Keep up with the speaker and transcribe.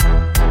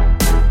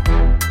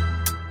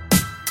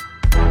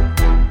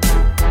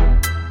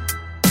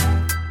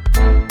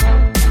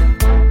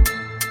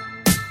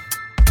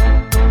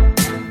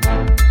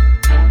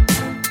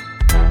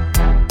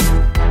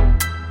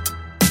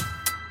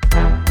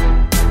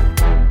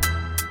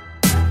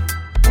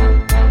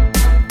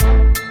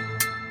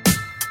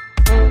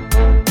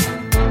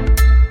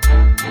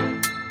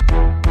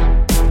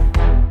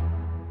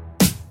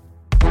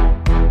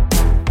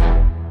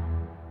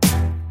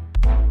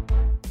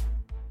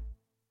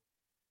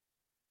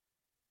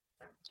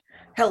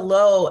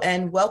Hello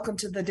and welcome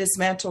to the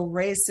Dismantle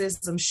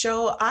Racism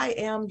Show. I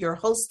am your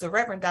host, the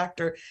Reverend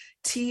Dr.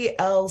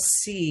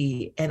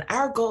 TLC, and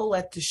our goal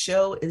at the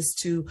show is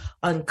to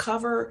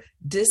uncover,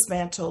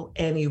 dismantle,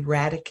 and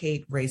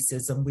eradicate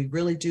racism. We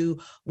really do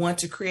want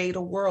to create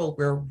a world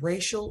where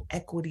racial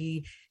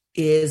equity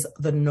is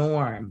the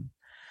norm.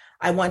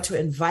 I want to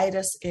invite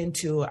us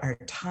into our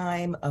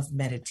time of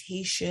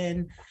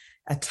meditation,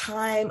 a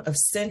time of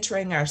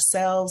centering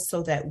ourselves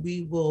so that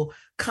we will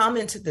come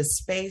into this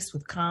space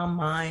with calm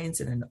minds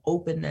and an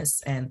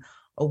openness and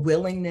a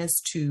willingness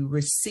to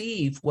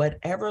receive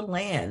whatever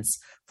lands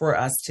for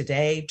us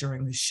today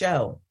during the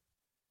show.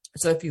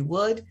 So if you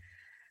would,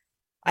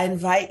 I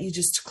invite you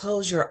just to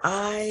close your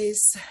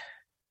eyes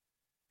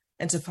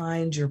and to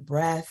find your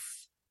breath,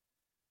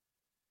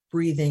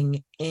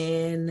 breathing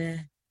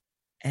in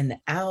and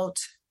out,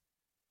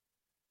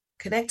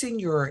 connecting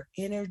your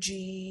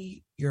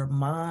energy, your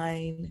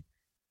mind,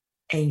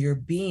 and your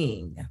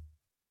being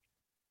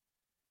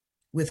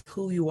with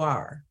who you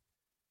are,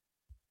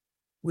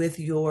 with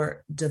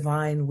your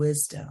divine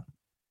wisdom,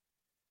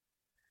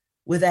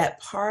 with that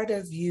part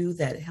of you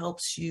that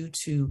helps you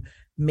to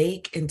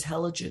make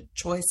intelligent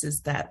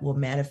choices that will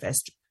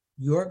manifest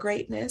your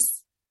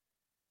greatness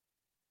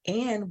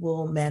and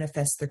will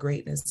manifest the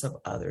greatness of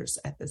others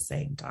at the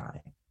same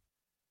time.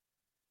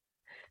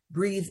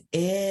 Breathe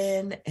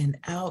in and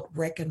out,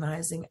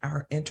 recognizing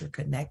our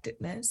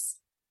interconnectedness,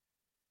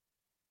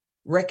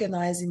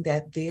 recognizing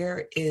that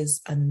there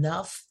is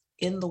enough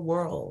in the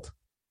world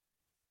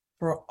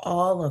for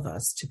all of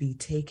us to be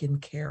taken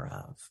care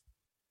of.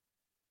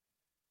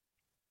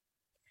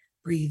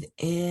 Breathe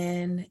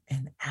in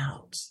and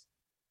out,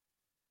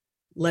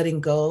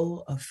 letting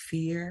go of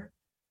fear,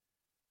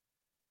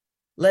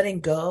 letting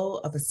go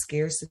of a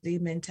scarcity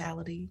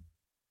mentality,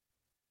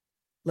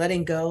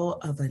 letting go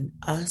of an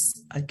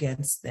us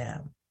against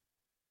them,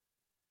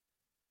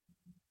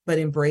 but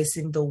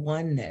embracing the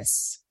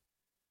oneness,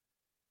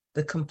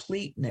 the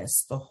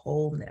completeness, the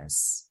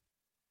wholeness.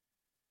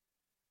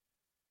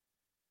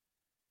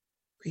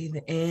 Breathe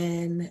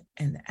in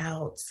and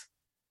out,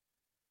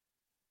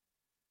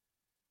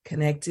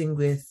 connecting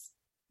with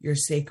your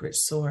sacred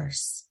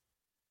source,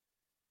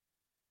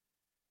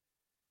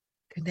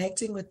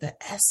 connecting with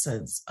the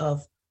essence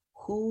of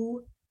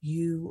who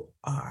you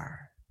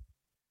are.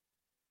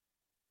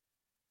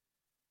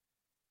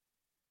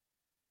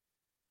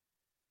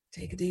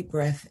 Take a deep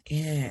breath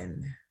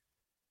in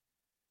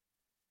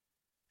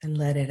and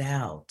let it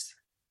out.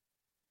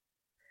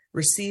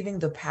 Receiving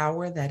the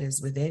power that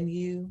is within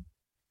you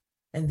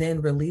and then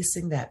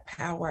releasing that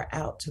power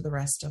out to the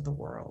rest of the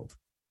world.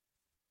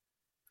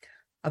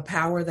 A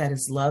power that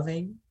is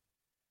loving,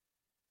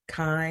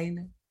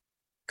 kind,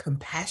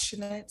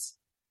 compassionate,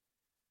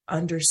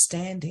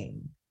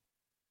 understanding,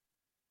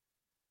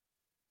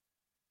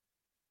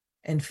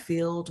 and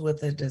filled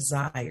with a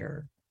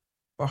desire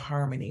for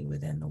harmony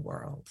within the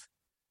world.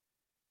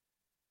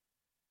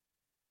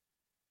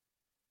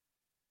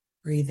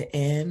 Breathe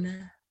in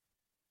and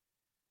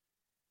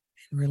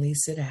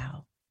release it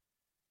out.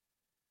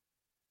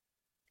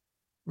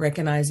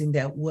 Recognizing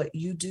that what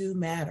you do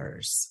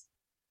matters.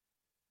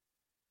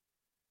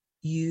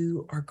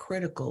 You are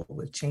critical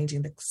with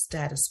changing the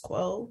status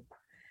quo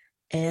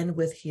and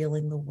with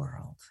healing the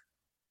world.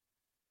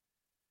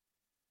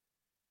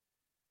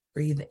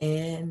 Breathe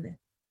in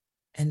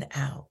and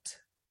out,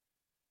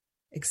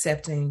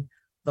 accepting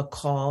the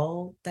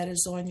call that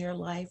is on your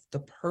life, the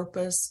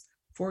purpose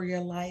for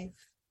your life,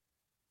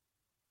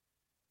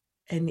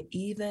 and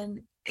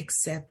even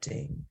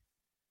accepting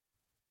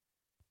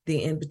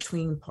the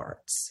in-between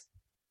parts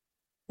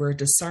where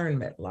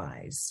discernment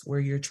lies, where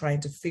you're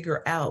trying to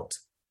figure out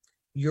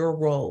your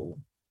role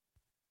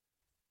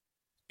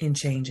in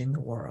changing the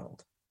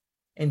world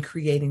and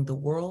creating the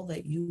world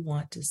that you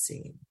want to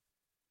see.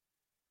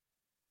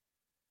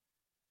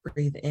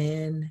 Breathe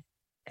in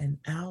and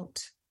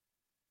out,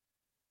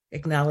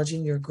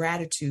 acknowledging your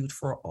gratitude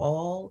for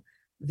all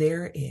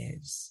there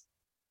is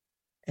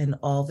and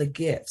all the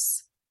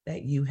gifts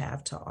that you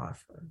have to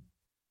offer.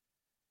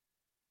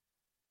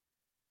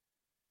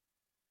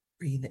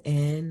 Breathe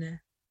in,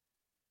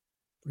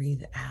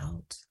 breathe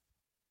out.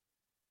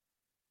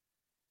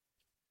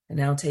 And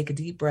now take a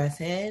deep breath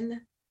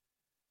in,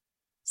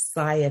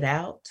 sigh it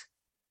out,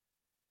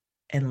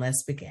 and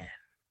let's begin.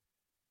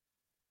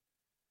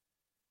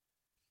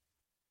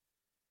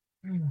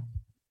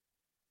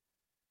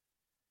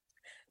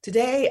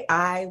 Today,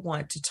 I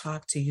want to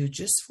talk to you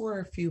just for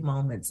a few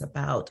moments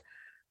about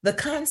the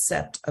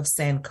concept of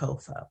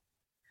Sankofa.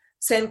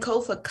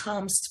 Sankofa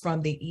comes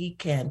from the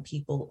Ekan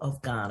people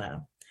of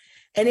Ghana,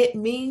 and it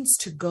means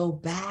to go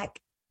back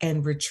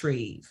and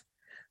retrieve.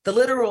 The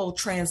literal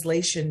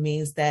translation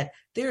means that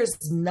there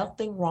is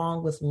nothing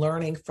wrong with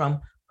learning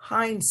from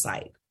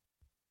hindsight.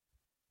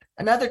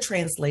 Another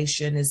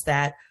translation is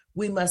that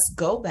we must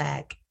go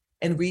back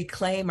and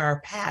reclaim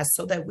our past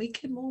so that we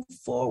can move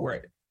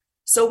forward,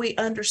 so we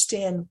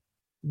understand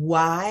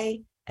why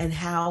and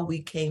how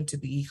we came to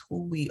be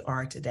who we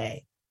are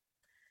today.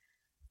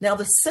 Now,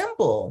 the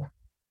symbol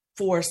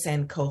for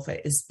Sankofa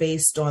is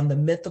based on the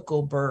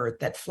mythical bird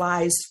that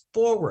flies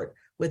forward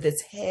with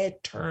its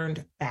head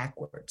turned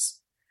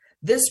backwards.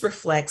 This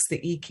reflects the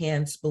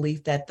Ekan's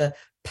belief that the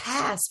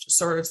past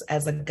serves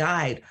as a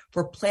guide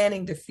for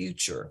planning the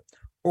future,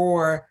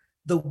 or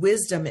the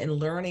wisdom in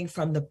learning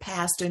from the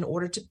past in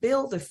order to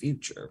build the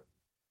future.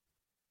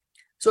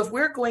 So if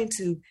we're going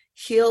to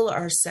heal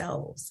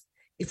ourselves,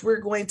 if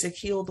we're going to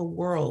heal the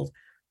world,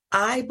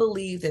 I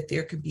believe that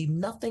there could be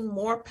nothing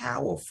more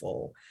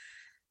powerful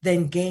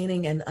than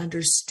gaining an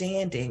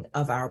understanding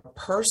of our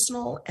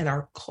personal and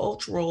our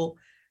cultural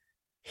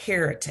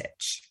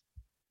heritage.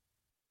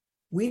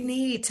 We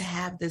need to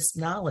have this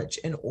knowledge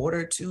in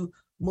order to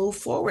move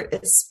forward,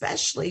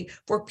 especially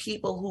for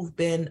people who've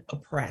been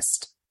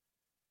oppressed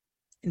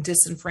and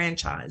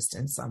disenfranchised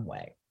in some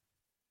way.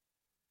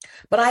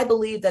 But I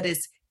believe that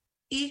it's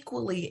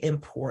equally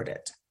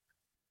important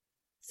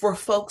for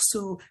folks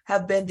who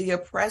have been the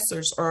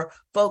oppressors or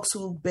folks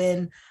who've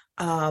been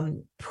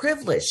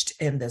privileged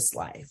in this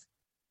life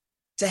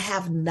to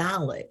have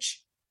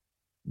knowledge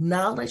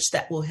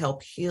that will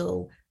help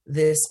heal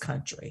this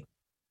country.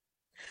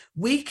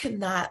 We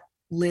cannot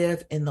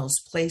live in those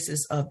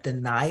places of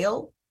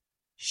denial,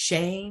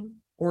 shame,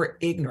 or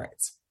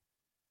ignorance.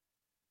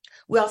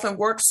 We often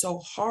work so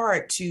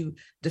hard to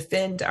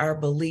defend our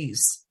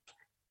beliefs,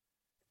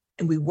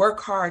 and we work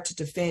hard to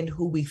defend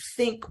who we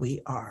think we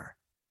are,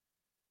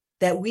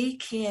 that we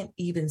can't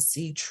even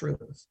see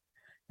truth.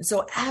 And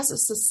so as a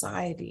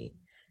society,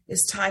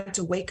 it's time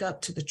to wake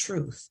up to the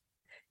truth.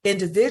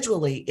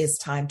 Individually, it's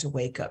time to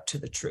wake up to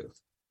the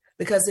truth,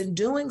 because in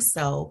doing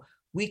so,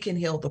 we can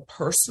heal the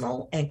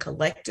personal and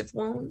collective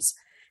wounds,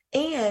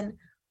 and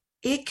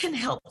it can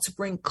help to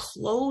bring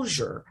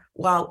closure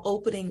while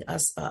opening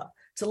us up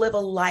to live a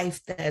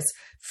life that's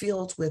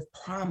filled with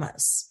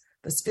promise,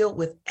 that's filled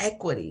with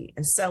equity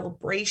and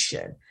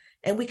celebration,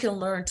 and we can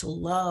learn to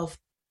love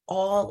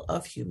all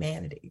of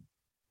humanity.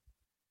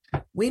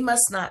 We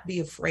must not be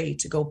afraid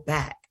to go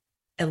back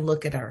and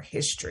look at our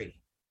history.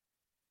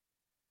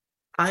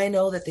 I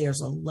know that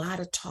there's a lot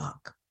of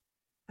talk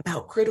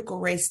about critical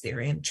race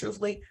theory, and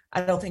truthfully,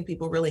 I don't think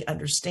people really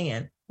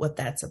understand what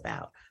that's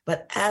about.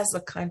 But as a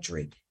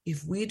country,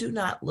 if we do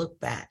not look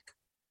back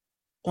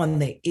on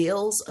the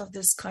ills of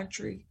this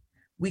country,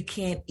 we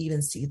can't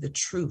even see the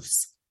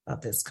truths of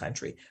this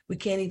country. We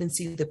can't even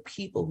see the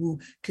people who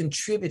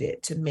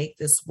contributed to make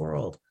this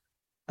world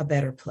a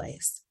better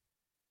place.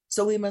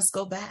 So we must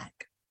go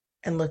back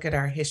and look at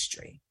our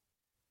history.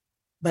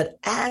 But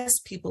as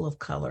people of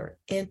color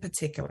in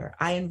particular,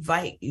 I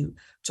invite you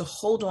to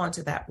hold on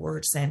to that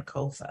word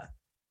Sankofa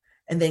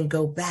and then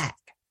go back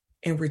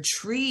and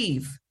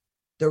retrieve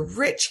the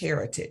rich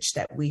heritage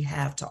that we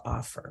have to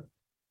offer.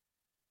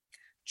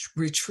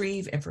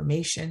 Retrieve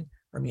information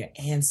from your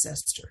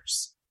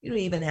ancestors. You don't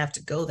even have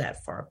to go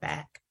that far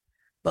back,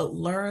 but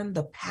learn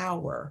the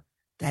power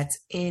that's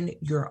in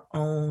your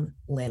own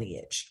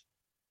lineage.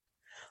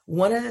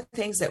 One of the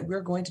things that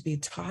we're going to be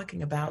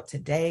talking about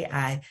today,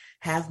 I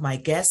have my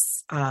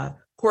guest,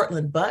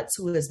 Courtland Butts,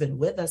 who has been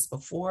with us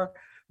before.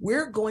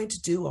 We're going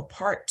to do a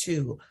part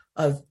 2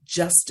 of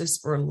Justice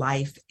for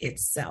Life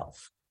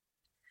itself,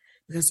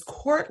 because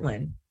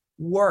Courtland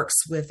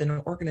works with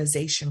an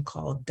organization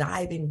called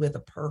Diving with a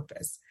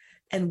Purpose.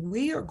 And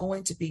we are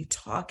going to be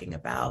talking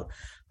about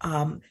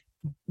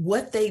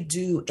what they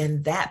do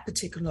in that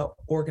particular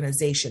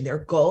organization. Their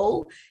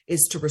goal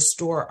is to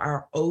restore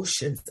our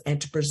oceans and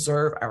to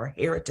preserve our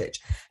heritage.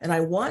 And I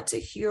want to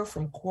hear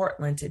from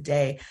Courtland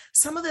today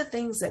some of the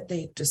things that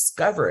they've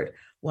discovered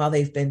while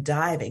they've been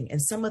diving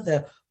and some of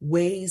the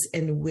ways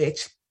in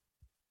which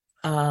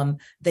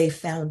they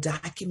found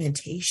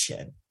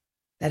documentation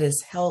that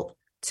has helped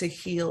to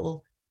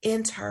heal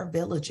entire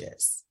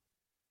villages.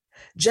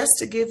 Just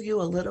to give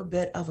you a little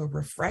bit of a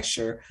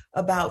refresher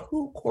about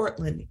who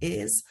Courtland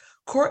is,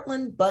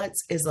 Courtland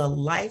Butts is a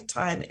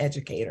lifetime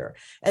educator,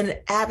 an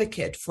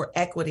advocate for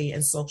equity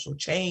and social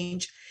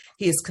change.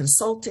 He has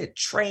consulted,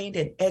 trained,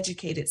 and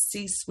educated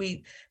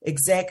C-suite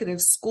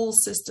executives, school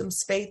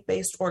systems,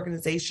 faith-based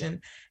organizations,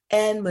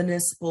 and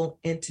municipal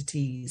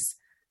entities,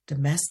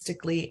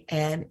 domestically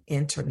and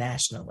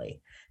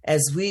internationally.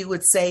 As we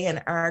would say in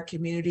our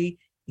community,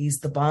 he's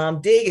the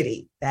bomb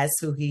diggity. That's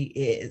who he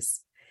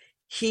is.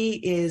 He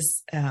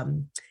is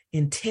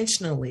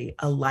intentionally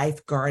a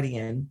life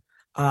guardian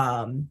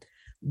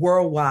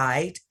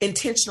worldwide,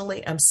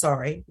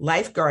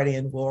 Life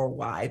Guardian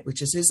Worldwide,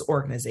 which is his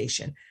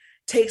organization,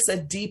 takes a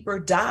deeper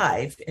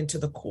dive into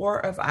the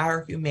core of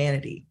our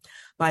humanity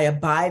by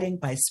abiding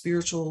by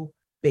spiritual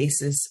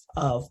basis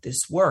of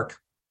this work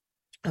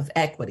of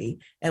equity.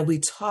 And we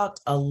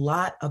talked a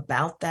lot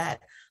about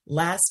that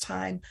last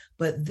time,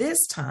 but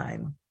this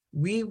time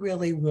we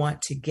really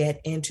want to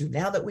get into,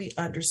 now that we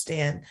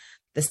understand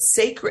the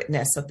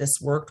sacredness of this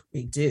work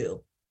we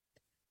do,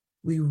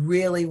 we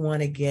really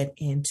want to get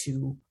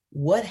into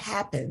what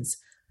happens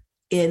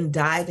in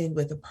Diving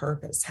with a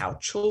Purpose, how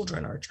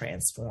children are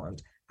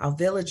transformed, how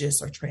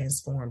villages are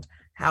transformed,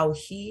 how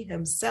he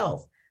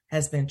himself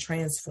has been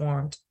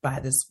transformed by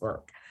this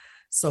work.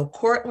 So,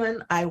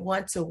 Cortland, I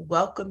want to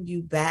welcome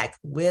you back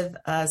with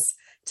us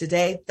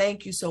today.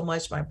 Thank you so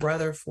much, my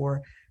brother,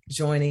 for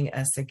joining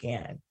us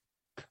again.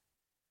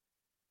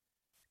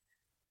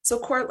 So,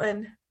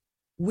 Cortland,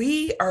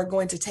 we are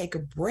going to take a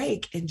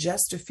break in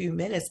just a few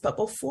minutes, but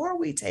before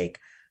we take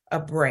a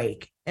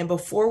break and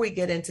before we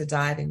get into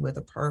diving with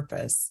a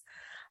purpose,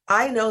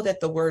 I know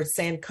that the word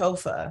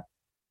Sankofa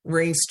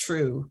rings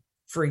true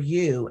for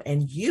you,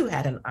 and you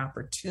had an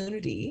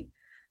opportunity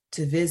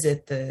to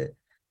visit the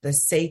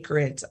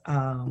sacred,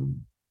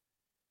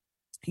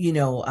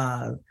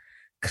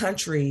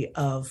 country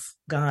of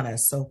Ghana.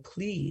 So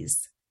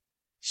please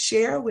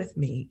share with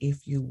me,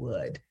 if you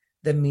would,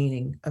 the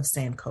meaning of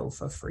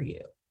Sankofa for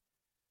you.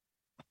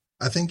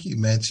 I think you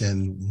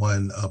mentioned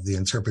one of the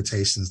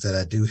interpretations that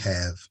I do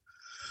have,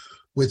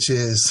 which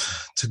is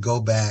to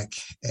go back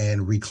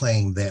and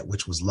reclaim that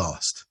which was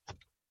lost.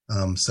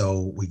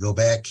 So we go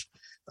back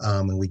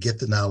and we get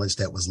the knowledge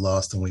that was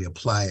lost and we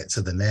apply it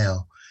to the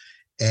now.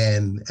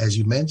 And as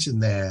you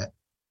mentioned that,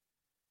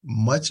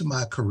 much of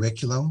my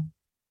curriculum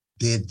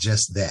did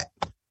just that.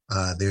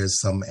 There's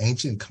some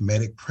ancient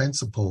Kemetic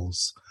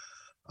principles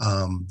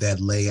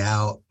that lay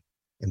out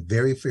in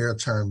very fair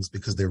terms,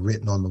 because they're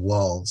written on the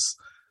walls.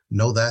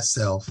 Know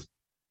thyself,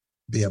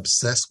 be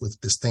obsessed with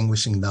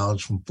distinguishing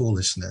knowledge from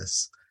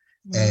foolishness,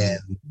 and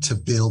to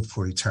build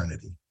for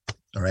eternity.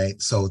 All right.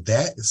 So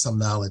that is some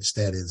knowledge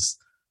that is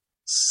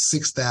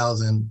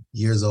 6,000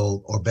 years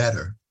old or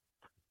better.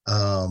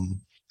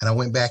 And I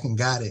went back and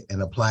got it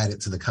and applied it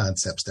to the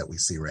concepts that we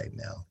see right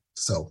now.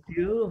 So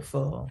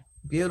beautiful.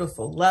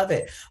 Beautiful. Love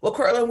it. Well,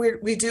 Cortland,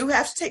 we do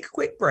have to take a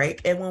quick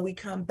break. And when we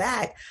come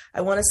back,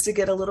 I want us to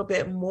get a little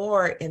bit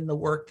more in the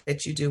work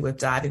that you do with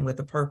Diving with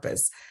a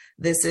Purpose.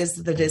 This is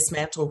the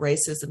Dismantle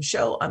Racism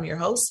Show. I'm your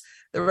host,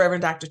 the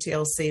Reverend Dr.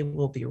 TLC.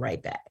 We'll be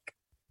right back.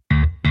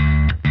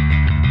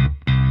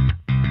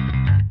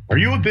 Are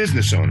you a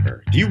business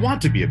owner? Do you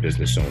want to be a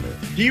business owner?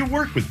 Do you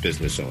work with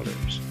business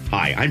owners?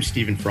 Hi, I'm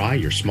Stephen Fry,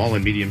 your small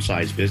and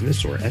medium-sized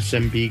business, or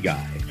SMB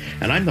guy,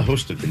 and I'm the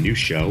host of the new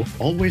show,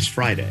 Always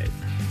Friday.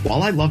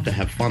 While I love to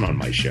have fun on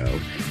my show,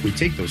 we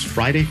take those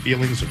Friday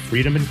feelings of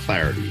freedom and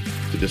clarity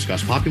to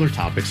discuss popular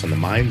topics on the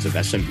minds of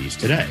SMBs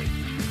today.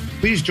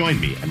 Please join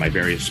me and my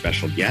various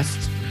special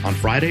guests on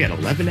Friday at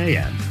 11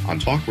 a.m. on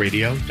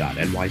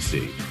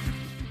talkradio.nyc.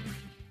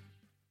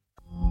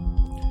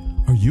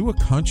 Are you a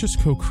conscious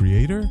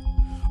co-creator?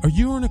 Are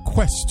you on a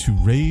quest to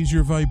raise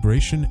your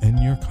vibration and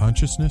your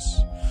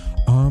consciousness?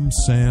 I'm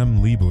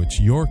Sam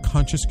Leibowitz, your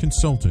conscious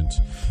consultant,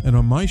 and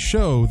on my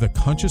show, The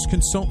Conscious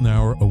Consultant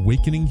Hour,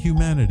 Awakening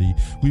Humanity,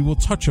 we will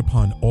touch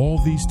upon all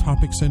these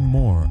topics and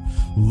more.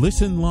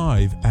 Listen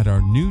live at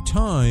our new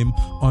time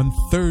on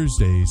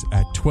Thursdays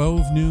at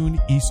 12 noon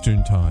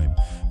Eastern Time.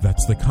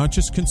 That's The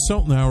Conscious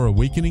Consultant Hour,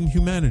 Awakening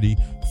Humanity,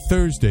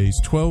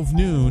 Thursdays, 12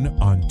 noon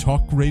on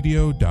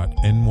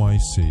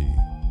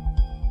talkradio.nyc.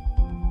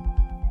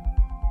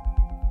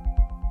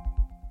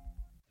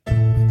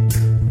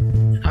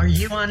 Are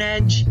you on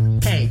edge?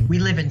 Hey, we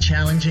live in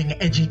challenging,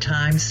 edgy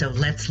times, so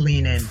let's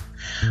lean in.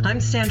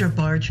 I'm Sandra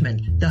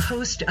Bargman, the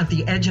host of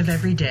The Edge of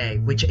Every Day,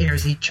 which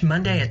airs each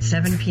Monday at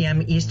 7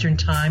 p.m. Eastern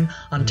Time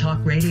on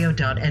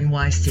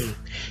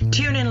talkradio.nyc.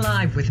 Tune in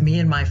live with me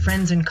and my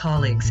friends and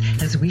colleagues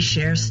as we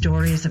share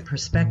stories and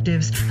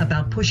perspectives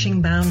about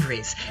pushing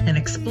boundaries and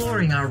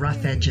exploring our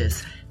rough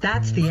edges.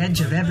 That's The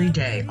Edge of Every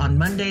Day on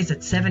Mondays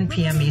at 7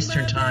 p.m.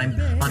 Eastern Time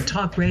on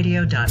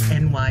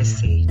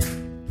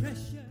talkradio.nyc.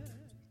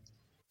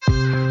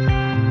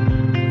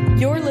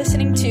 You're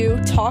listening to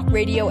Talk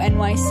Radio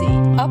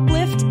NYC.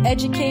 Uplift,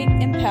 educate,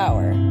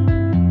 empower.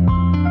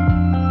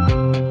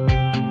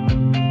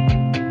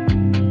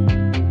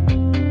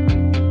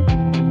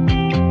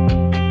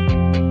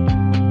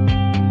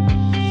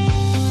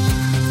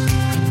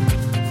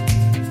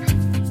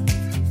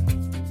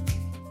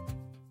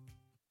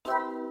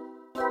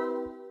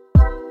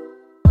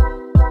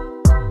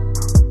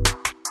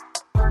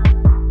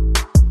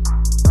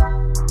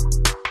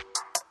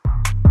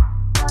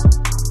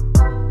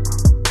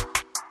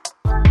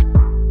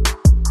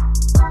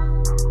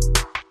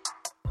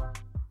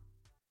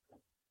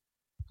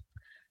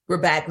 We're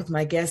back with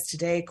my guest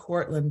today,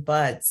 Cortland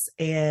Butts.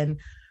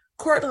 And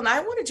Cortland, I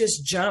want to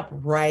just jump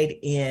right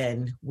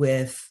in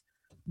with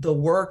the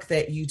work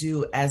that you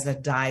do as a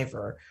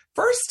diver.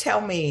 First, tell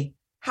me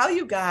how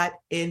you got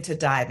into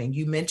diving.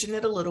 You mentioned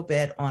it a little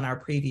bit on our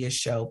previous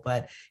show,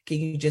 but can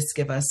you just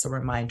give us a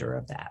reminder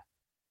of that?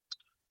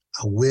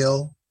 I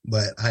will,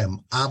 but I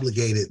am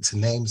obligated to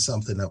name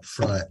something up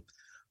front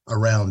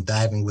around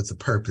Diving with a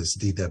Purpose,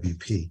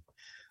 DWP.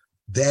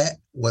 That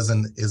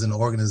is an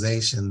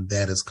organization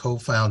that is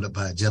co-founded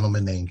by a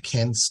gentleman named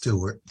Ken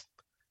Stewart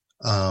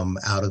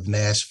out of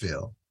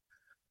Nashville.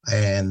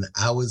 And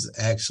I was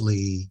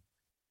actually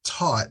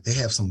taught, they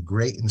have some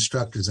great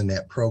instructors in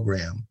that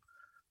program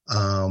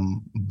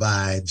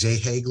by Jay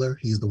Hagler.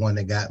 He's the one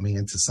that got me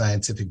into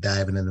scientific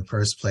diving in the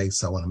first place.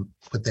 So I want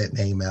to put that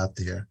name out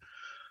there.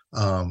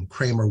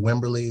 Kramer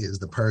Wimberly is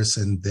the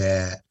person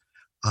that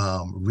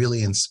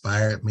really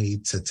inspired me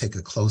to take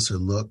a closer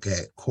look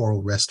at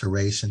coral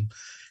restoration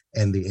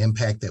and the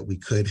impact that we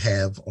could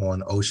have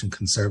on ocean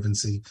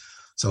conservancy.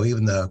 So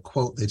even the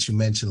quote that you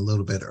mentioned a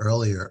little bit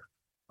earlier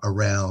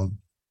around,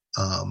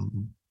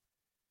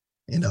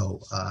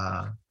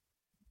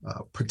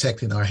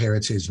 protecting our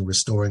heritage and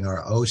restoring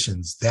our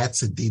oceans,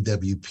 that's a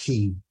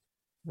DWP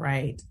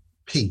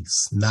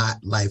piece, not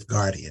Life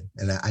Guardian.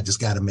 And I just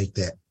got to make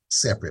that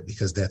separate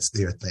because that's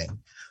their thing.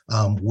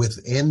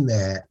 Within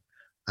that,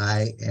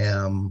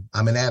 I'm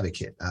an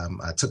advocate.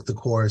 I took the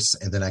course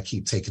and then I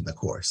keep taking the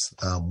course.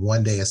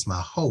 One day it's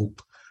my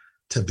hope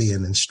to be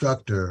an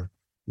instructor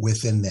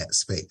within that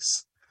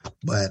space,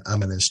 but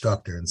I'm an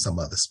instructor in some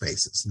other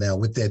spaces. Now,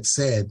 with that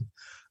said,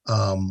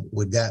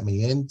 what got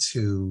me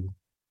into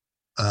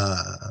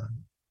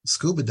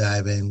scuba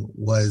diving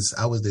was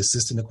I was the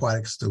assistant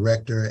aquatics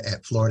director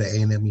at Florida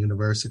A&M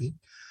University,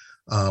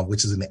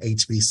 which is an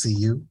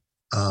HBCU.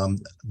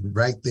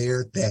 Right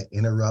there, that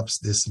interrupts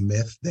this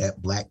myth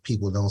that Black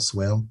people don't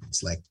swim.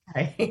 It's like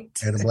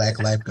they're the Black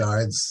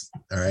lifeguards.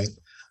 All right.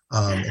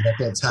 And at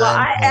that time, well,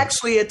 I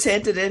actually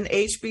attended an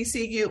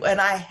HBCU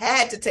and I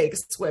had to take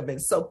swimming.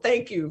 So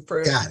thank you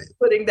for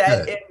putting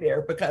that in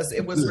there because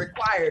it was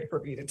required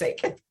for me to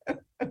take it.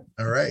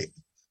 All right.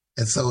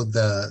 And so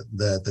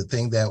the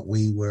thing that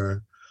we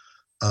were,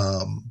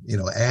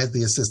 as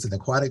the assistant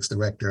aquatics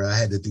director, I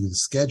had to do the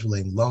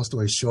scheduling. Long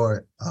story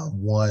short,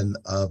 one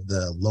of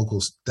the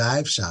local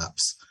dive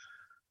shops,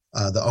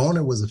 the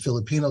owner was a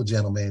Filipino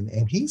gentleman,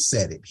 and he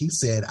said it. He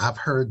said, I've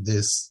heard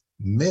this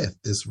myth,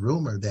 this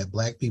rumor that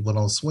Black people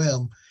don't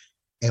swim,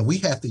 and we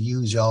have to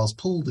use y'all's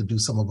pool to do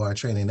some of our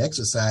training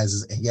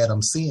exercises. And yet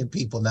I'm seeing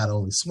people not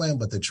only swim,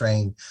 but they're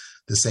trained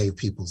to save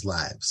people's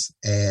lives.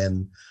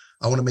 And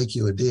I want to make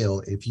you a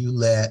deal. If you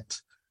let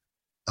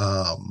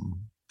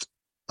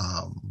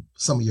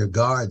some of your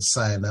guards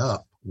sign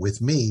up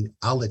with me,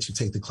 I'll let you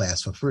take the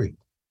class for free.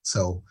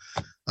 So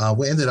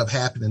what ended up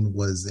happening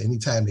was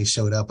anytime they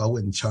showed up, I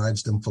wouldn't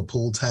charge them for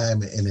pool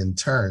time. And in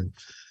turn,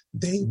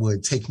 they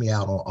would take me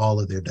out on all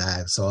of their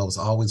dives. So I was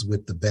always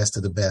with the best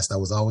of the best. I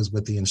was always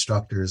with the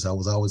instructors. I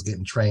was always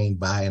getting trained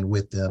by and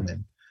with them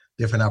and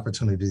different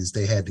opportunities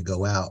they had to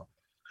go out.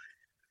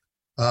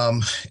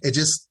 It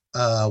just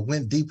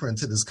went deeper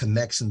into this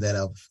connection that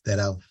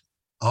I've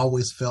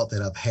always felt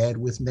that I've had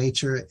with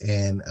nature,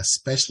 and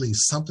especially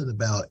something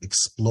about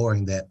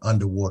exploring that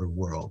underwater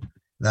world.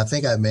 And I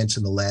think I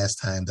mentioned the last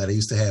time that I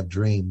used to have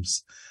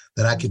dreams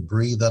that I could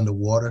breathe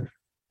underwater,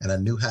 and I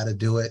knew how to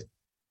do it.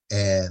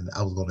 And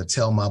I was going to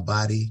tell my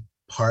body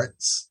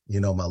parts,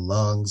 my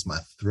lungs, my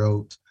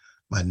throat,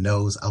 my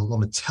nose. I was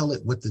going to tell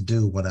it what to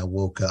do when I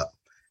woke up.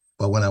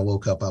 But when I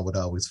woke up, I would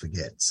always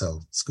forget.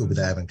 So scuba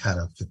diving kind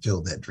of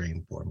fulfilled that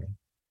dream for me.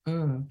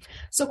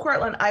 So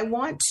Courtland, I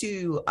want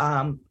to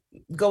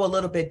go a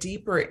little bit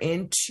deeper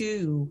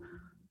into,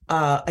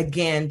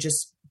 again,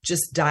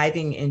 just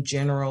diving in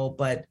general,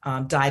 but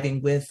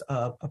diving with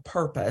a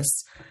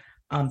purpose,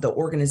 the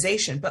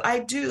organization. But I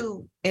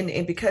do,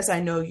 and because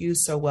I know you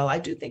so well, I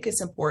do think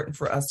it's important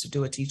for us to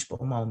do a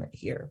teachable moment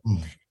here.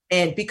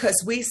 And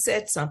because we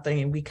said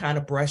something and we kind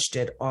of brushed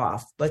it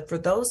off. But for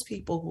those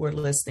people who are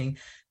listening,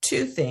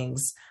 two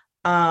things.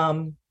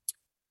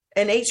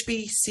 An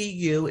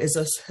HBCU is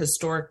a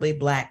historically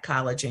Black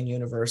college and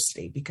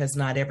university, because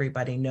not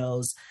everybody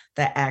knows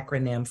the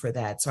acronym for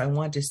that. So I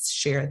want to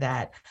share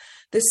that.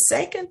 The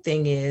second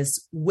thing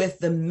is with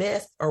the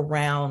myth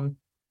around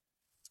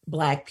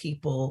Black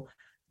people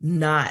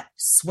not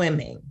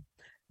swimming,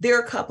 there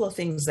are a couple of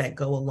things that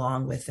go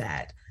along with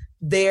that.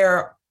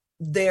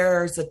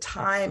 There's a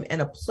time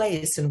and a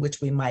place in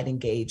which we might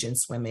engage in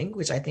swimming,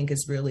 which I think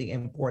is really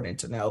important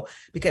to know,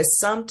 because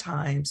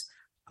sometimes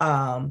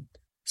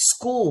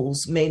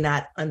schools may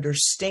not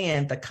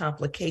understand the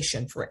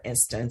complication, for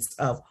instance,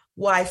 of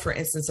why, for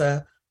instance,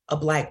 a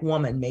Black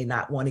woman may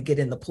not want to get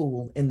in the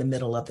pool in the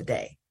middle of the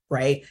day,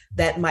 right?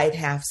 That might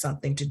have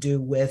something to do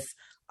with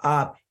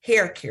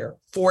hair care,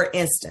 for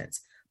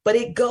instance. But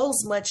it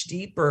goes much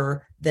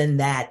deeper than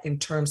that in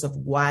terms of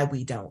why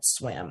we don't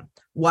swim,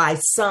 why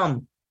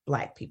some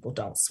Black people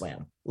don't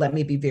swim. Let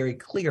me be very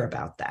clear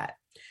about that.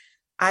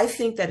 I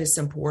think that it's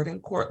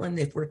important, Courtland,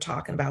 if we're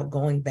talking about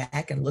going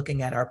back and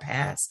looking at our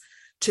past,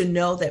 to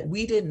know that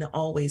we didn't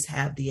always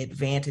have the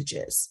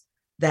advantages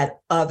that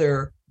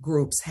other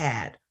groups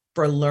had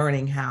for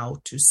learning how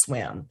to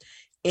swim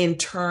in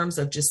terms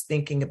of just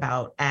thinking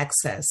about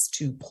access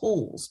to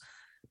pools.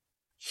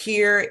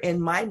 Here in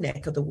my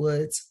neck of the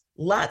woods,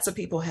 lots of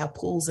people have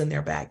pools in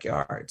their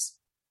backyards.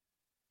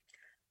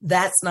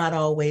 That's not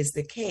always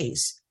the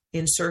case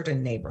in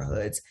certain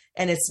neighborhoods,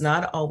 and it's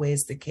not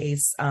always the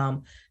case.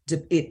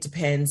 It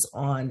depends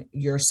on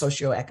your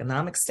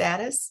socioeconomic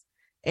status,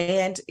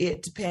 and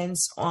it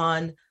depends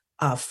on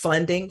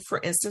funding, for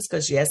instance,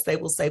 because yes, they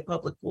will say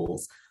public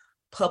pools.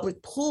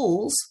 Public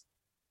pools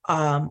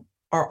are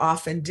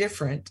often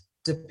different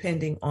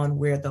depending on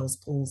where those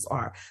pools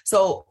are.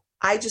 So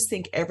I just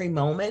think every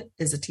moment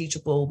is a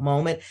teachable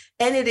moment,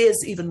 and it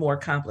is even more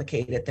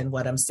complicated than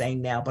what I'm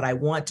saying now, but I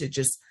want to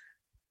just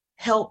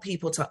help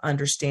people to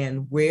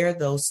understand where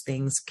those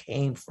things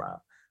came from.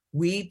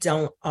 We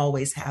don't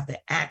always have the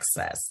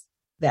access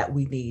that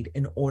we need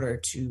in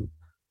order to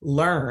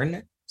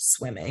learn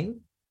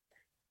swimming.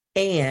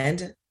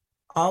 And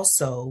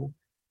also,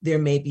 there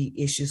may be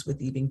issues with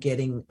even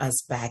getting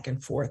us back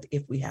and forth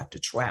if we have to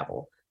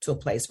travel to a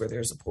place where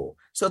there's a pool.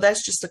 So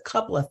that's just a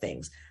couple of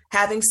things.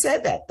 Having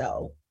said that,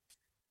 though,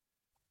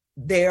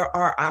 there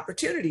are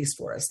opportunities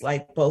for us,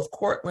 like both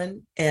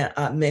Cortland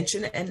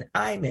mentioned and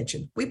I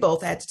mentioned. We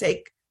both had to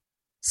take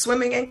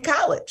swimming in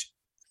college.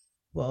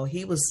 Well,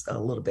 he was a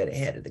little bit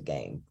ahead of the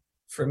game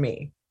for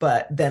me,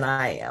 than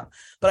I am.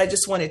 But I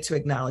just wanted to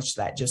acknowledge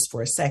that just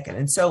for a second.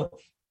 And so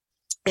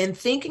in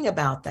thinking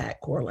about that,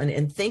 Cortland,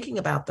 and thinking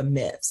about the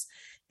myths,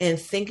 and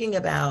thinking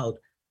about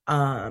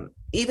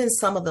even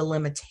some of the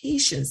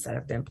limitations that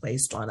have been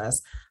placed on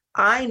us,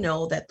 I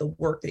know that the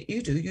work that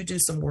you do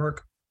some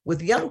work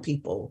with young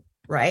people,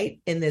 right,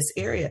 in this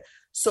area.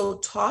 So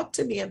talk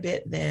to me a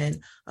bit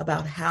then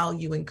about how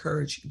you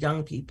encourage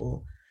young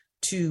people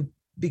to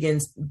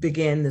begin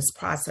this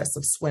process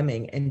of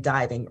swimming and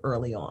diving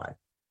early on.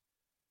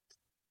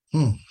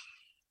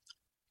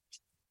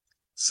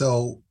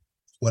 So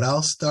what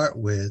I'll start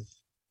with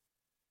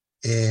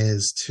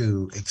is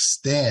to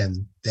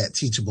extend that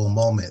teachable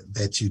moment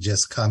that you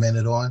just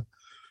commented on,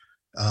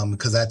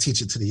 because I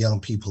teach it to the young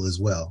people as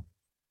well.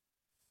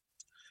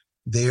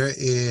 There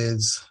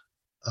is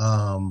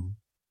a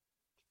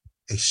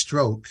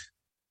stroke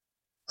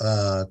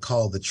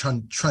called the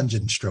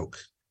truncheon stroke,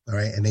 all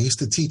right? And they used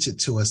to teach it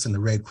to us in the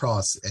Red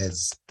Cross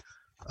as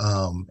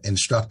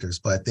instructors,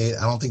 but I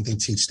don't think they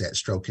teach that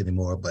stroke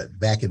anymore, but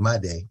back in my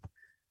day,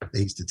 they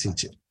used to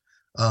teach it.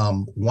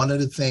 One of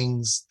the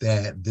things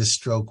that this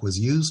stroke was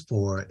used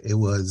for, it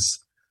was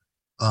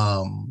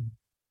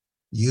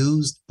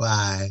used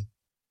by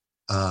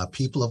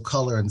people of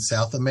color in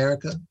South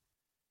America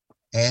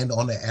and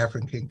on the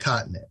African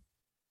continent.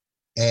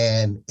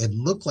 And it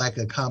looked like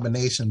a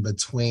combination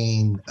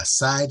between a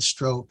side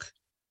stroke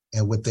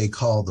and what they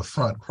call the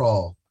front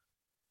crawl,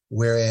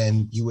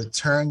 wherein you would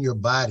turn your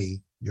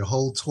body, your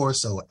whole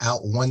torso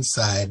out one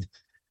side,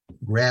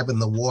 grabbing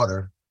the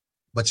water,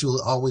 but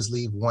you'll always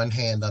leave one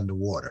hand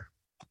underwater.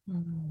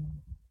 Mm-hmm.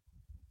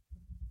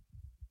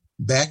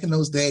 Back in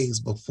those days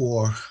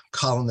before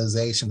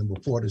colonization and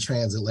before the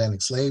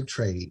transatlantic slave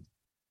trade,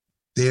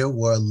 there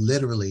were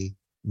literally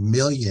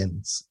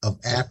millions of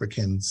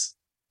Africans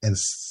and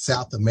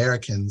South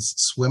Americans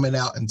swimming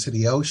out into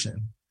the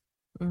ocean.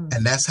 Mm.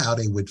 And that's how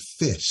they would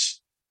fish.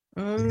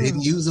 Mm. They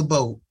didn't use a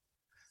boat.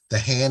 The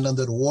hand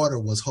under the water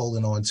was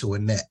holding on to a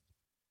net.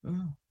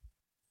 Mm.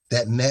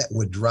 That net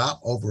would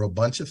drop over a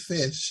bunch of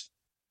fish.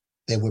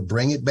 They would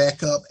bring it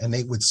back up and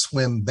they would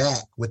swim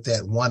back with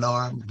that one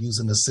arm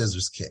using a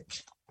scissors kick.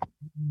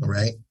 Mm. All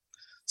right.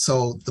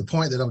 So the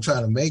point that I'm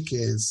trying to make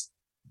is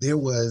there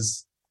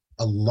was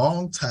a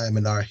long time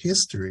in our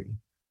history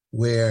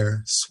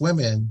where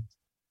swimming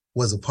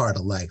was a part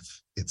of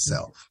life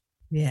itself.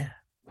 Yeah.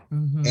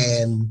 Mm-hmm.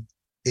 And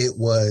it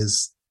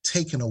was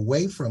taken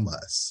away from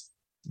us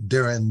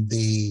during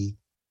the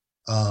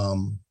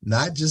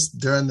not just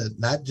during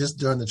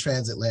the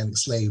transatlantic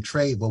slave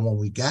trade, but when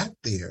we got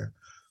there,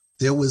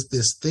 there was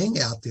this thing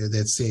out there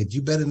that said,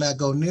 you better not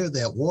go near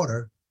that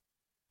water,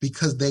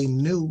 because they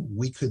knew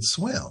we could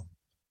swim.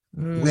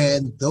 Mm.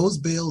 When those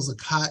bales of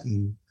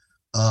cotton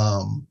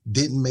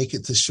didn't make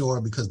it to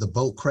shore because the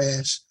boat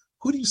crashed,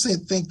 who do you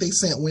think they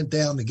went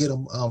down to get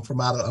them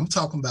from out of? I'm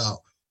talking about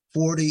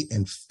 40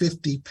 and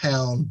 50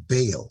 pound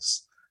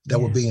bales that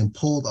were being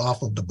pulled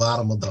off of the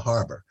bottom of the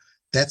harbor.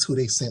 That's who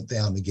they sent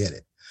down to get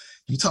it.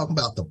 You talking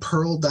about the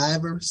pearl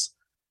divers?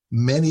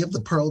 Many of the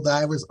pearl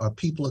divers are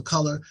people of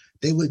color.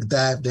 They would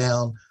dive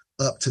down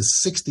up to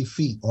 60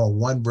 feet on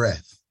one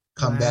breath,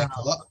 come back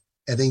up,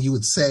 and then you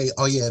would say,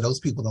 oh yeah, those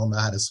people don't know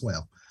how to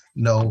swim.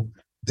 No,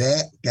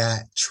 that got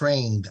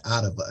trained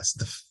out of us.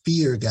 The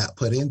fear got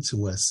put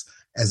into us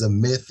as a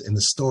myth in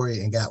the story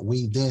and got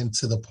weaved in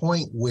to the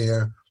point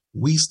where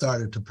we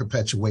started to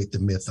perpetuate the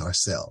myth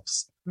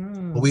ourselves.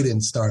 Mm. But we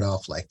didn't start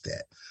off like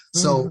that.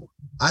 So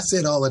I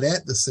said all of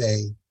that to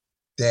say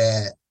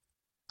that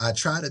I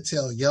try to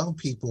tell young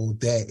people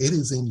that it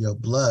is in your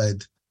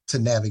blood to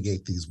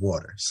navigate these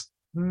waters.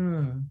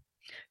 Mm.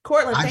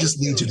 Cortland, I just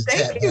need you to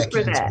tap back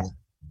into it.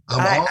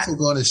 I'm also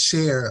going to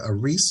share a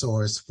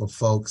resource for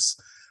folks.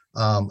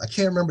 I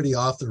can't remember the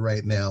author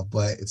right now,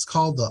 but it's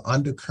called The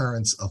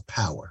Undercurrents of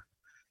Power.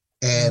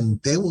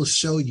 And they will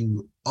show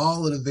you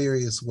all of the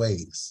various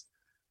ways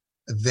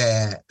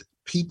that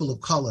people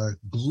of color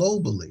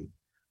globally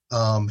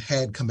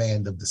had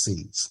command of the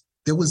seas.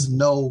 There was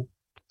no,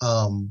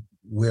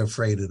 we're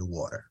afraid of the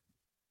water.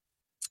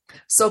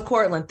 So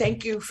Cortland,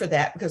 thank you for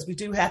that, because we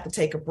do have to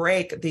take a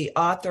break. The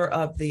author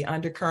of The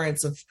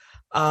Undercurrents of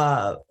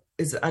Power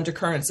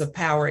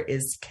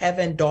is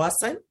Kevin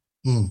Dawson.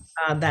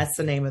 That's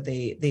the name of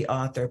the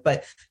author.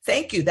 But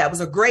thank you. That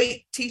was a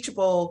great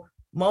teachable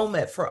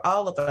moment for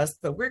all of us.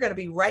 But we're going to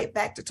be right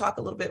back to talk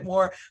a little bit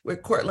more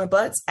with Cortland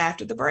Butts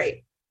after the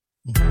break.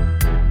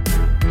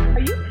 Are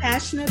you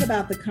passionate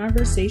about the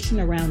conversation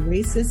around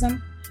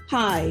racism?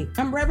 Hi,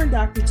 I'm Reverend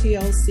Dr.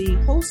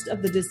 TLC, host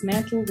of the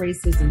Dismantle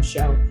Racism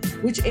Show,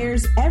 which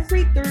airs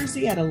every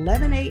Thursday at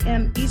 11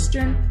 a.m.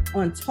 Eastern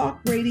on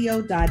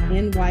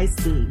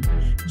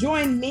talkradio.nyc.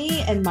 Join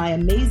me and my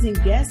amazing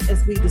guests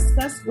as we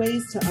discuss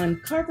ways to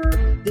uncover,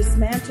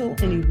 dismantle,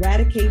 and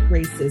eradicate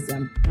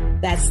racism.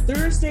 That's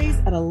Thursdays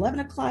at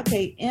 11 o'clock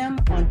a.m.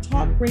 on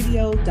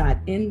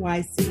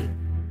talkradio.nyc.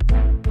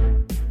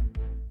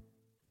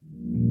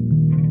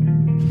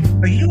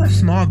 Are you a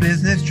small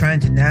business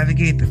trying to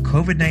navigate the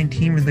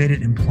COVID-19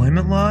 related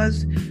employment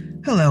laws?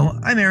 Hello,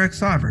 I'm Eric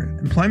Sauver,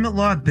 employment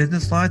law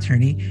business law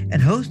attorney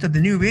and host of the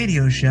new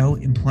radio show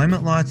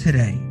Employment Law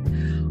Today.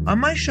 On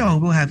my show,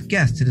 we'll have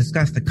guests to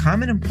discuss the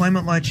common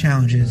employment law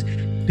challenges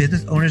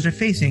business owners are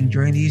facing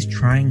during these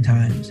trying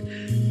times.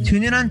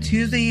 Tune in on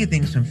Tuesday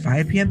evenings from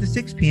 5 p.m. to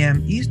 6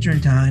 p.m.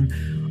 Eastern Time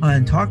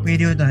on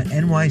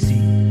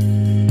talkradio.nyc.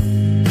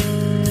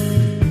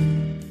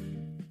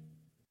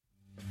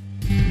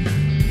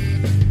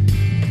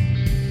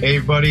 Hey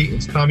everybody,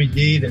 it's Tommy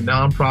D, the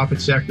Nonprofit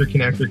Sector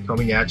Connector,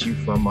 coming at you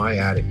from my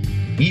attic.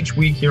 Each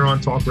week here on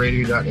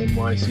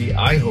talkradio.nyc,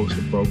 I host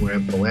the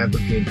program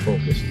Philanthropy in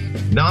Focus.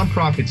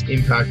 Nonprofits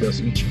impact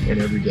us each and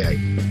every day,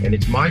 and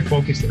it's my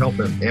focus to help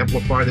them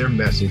amplify their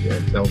message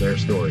and tell their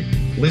story.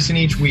 Listen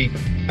each week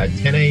at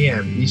 10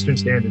 a.m. Eastern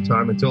Standard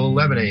Time until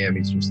 11 a.m.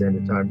 Eastern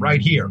Standard Time,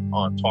 right here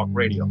on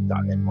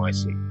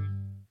talkradio.nyc.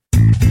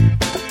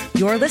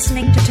 You're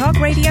listening to Talk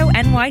Radio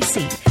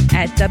NYC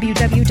at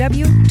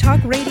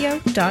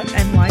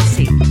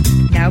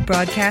www.talkradio.nyc. Now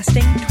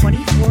broadcasting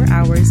 24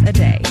 hours a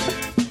day.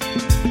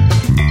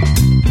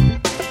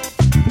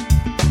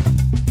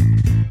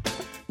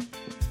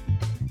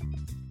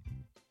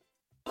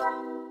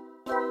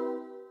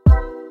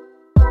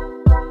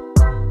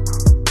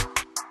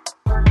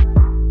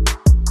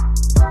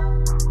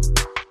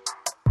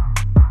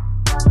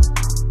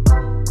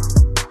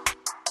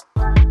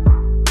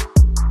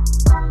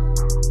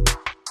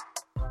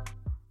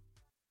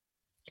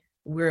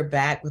 We're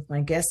back with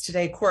my guest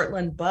today,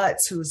 Courtland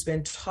Butts, who's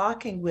been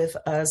talking with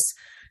us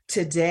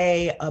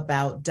today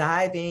about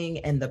diving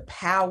and the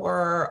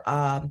power,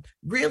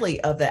 really,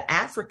 of the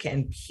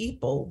African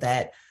people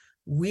that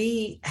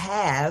we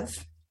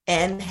have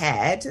and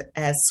had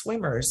as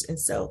swimmers. And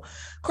so,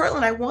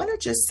 Courtland, I want to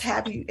just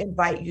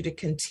invite you to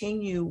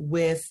continue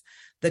with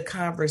the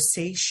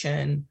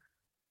conversation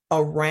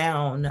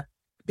around,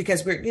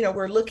 because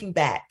we're looking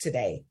back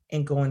today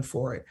and going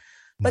forward.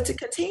 But to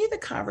continue the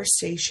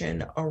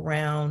conversation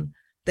around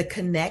the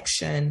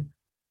connection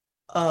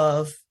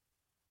of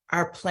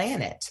our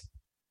planet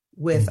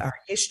with our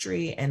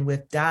history and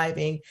with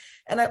diving.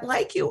 And I'd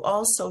like you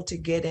also to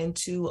get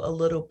into a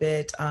little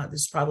bit,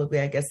 this is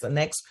probably, I guess, the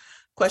next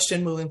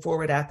question moving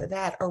forward after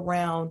that,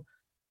 around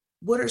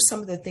what are some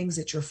of the things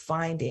that you're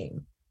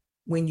finding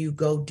when you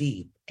go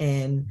deep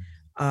and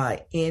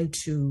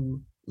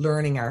into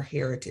learning our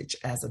heritage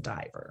as a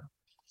diver?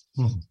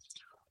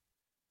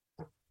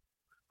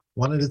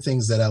 One of the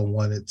things that I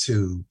wanted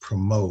to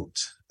promote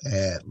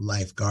at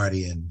Life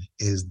Guardian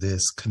is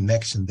this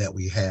connection that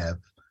we have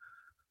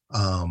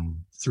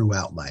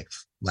throughout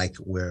life. Like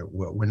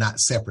we're not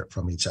separate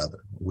from each other.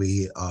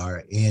 We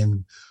are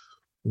in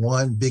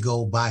one big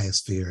old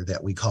biosphere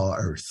that we call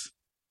Earth,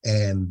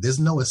 and there's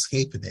no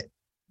escaping it.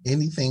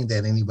 Anything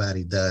that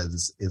anybody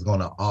does is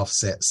going to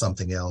offset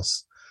something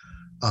else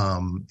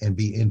and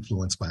be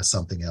influenced by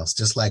something else,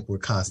 just like we're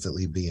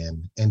constantly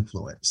being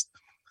influenced.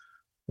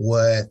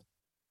 What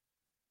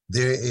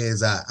there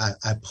is,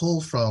 I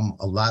pull from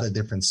a lot of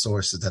different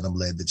sources that I'm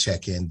led to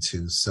check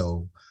into.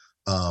 So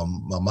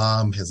my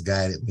mom has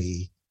guided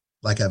me,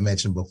 like I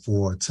mentioned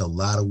before, to a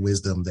lot of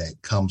wisdom that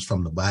comes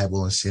from the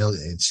Bible, and she'll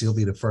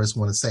be the first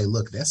one to say,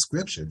 look, that's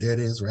scripture. There it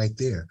is right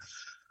there.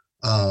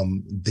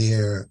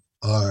 There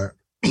are,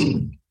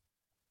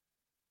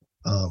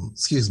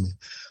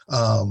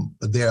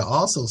 there are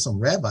also some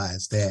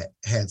rabbis that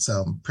had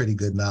some pretty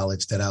good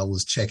knowledge that I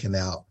was checking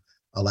out,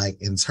 like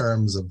in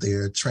terms of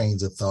their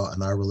trains of thought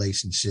and our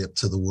relationship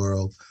to the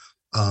world.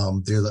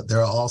 There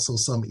are also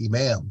some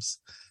imams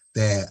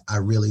that I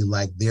really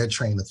like their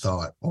train of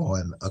thought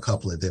on a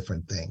couple of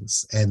different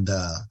things. And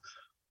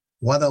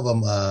one of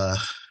them,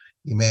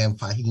 Imam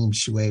Fahim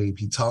Shuaib,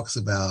 he talks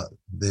about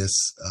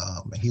this.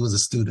 He was a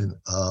student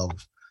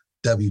of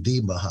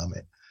W.D.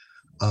 Muhammad,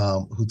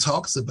 who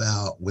talks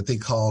about what they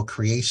call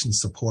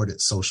creation-supported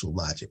social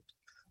logic.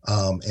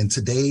 And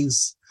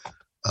today's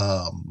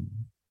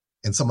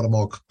and some of the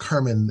more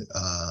common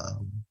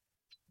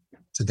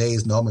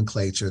today's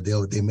nomenclature,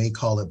 they may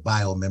call it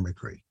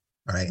biomimicry.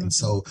 All right. Mm-hmm. And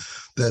so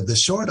the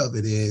short of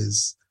it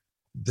is,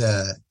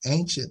 the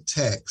ancient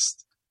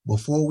text,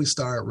 before we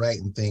start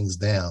writing things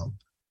down,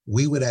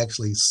 we would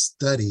actually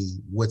study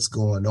what's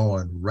going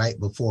on right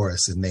before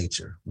us in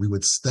nature. We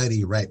would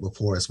study right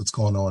before us what's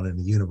going on in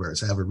the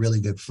universe. I have a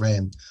really good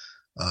friend,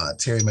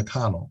 Terry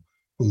McConnell,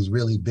 who's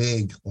really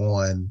big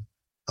on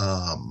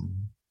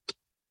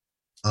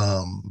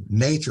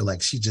nature,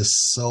 like she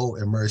just so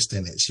immersed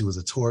in it. She was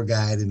a tour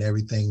guide and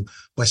everything,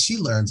 but she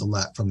learns a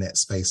lot from that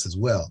space as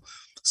well.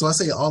 So I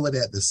say all of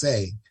that to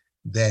say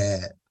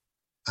that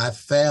I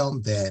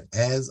found that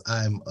as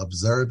I'm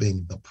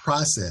observing the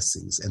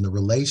processes and the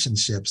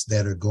relationships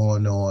that are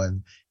going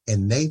on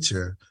in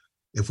nature,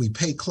 if we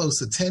pay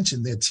close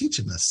attention, they're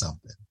teaching us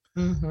something.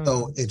 Mm-hmm.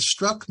 So it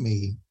struck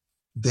me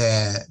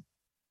that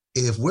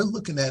if we're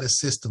looking at a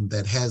system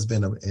that has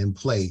been in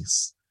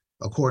place,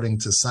 according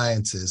to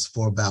scientists,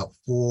 for about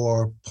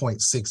 4.6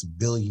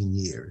 billion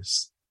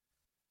years,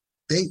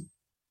 they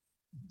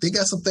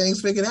got some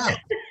things figured out.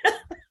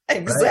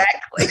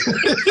 Exactly.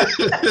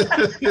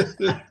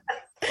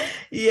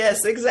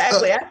 Yes,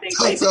 exactly. I think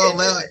so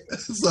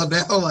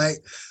now,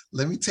 like,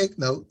 let me take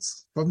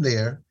notes from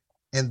there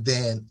and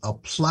then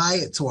apply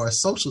it to our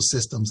social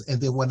systems. And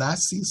then when I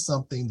see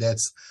something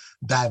that's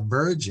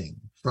diverging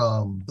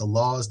from the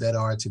laws that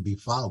are to be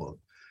followed,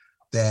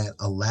 that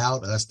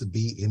allowed us to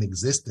be in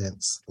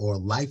existence, or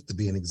life to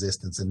be in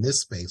existence in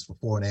this space for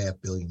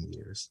 4.5 billion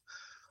years,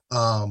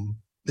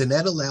 then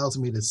that allows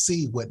me to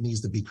see what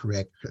needs to be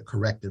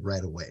corrected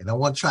right away. And I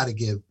want to try to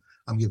give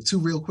two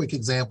real quick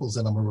examples,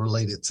 and I'm going to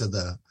relate it to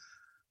the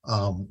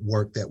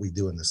work that we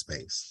do in the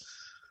space.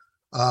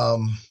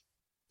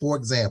 For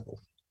example,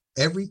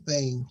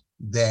 everything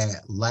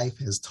that life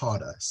has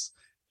taught us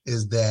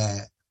is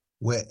that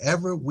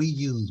wherever we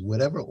use,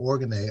 whatever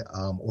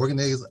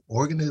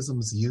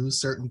organisms use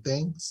certain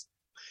things,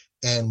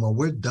 and when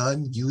we're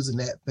done using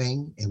that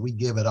thing and we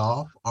give it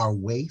off, our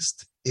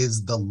waste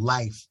is the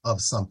life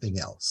of something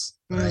else,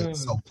 right?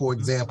 So for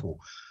example,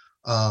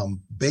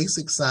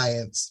 basic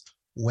science,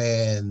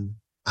 when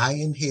I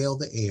inhale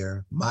the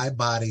air, my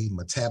body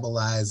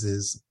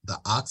metabolizes the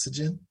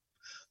oxygen,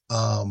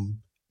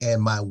 and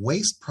my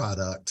waste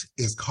product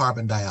is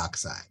carbon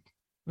dioxide,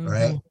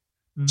 right?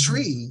 Mm-hmm.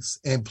 Trees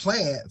and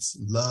plants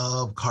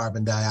love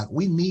carbon dioxide.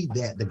 We need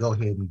that to go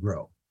ahead and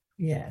grow.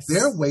 Yes.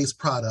 Their waste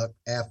product,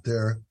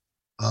 after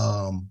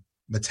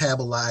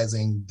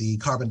metabolizing the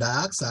carbon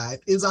dioxide,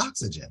 is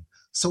oxygen.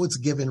 So it's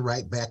given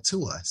right back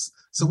to us.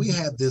 So we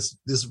have this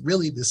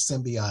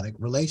symbiotic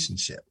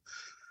relationship.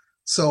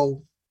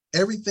 So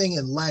everything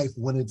in life,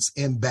 when it's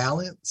in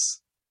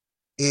balance,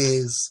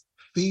 is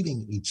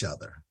feeding each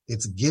other.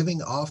 It's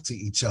giving off to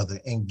each other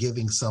and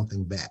giving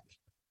something back.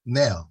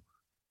 Now,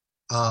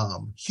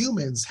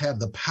 humans have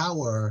the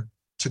power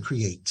to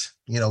create,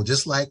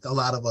 just like a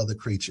lot of other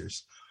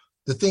creatures.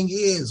 The thing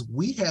is,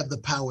 we have the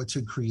power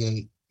to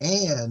create,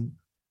 and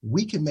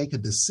we can make a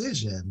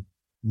decision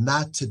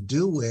not to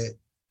do it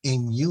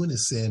in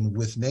unison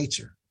with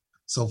nature.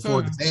 So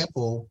for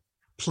example,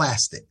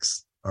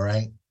 plastics, all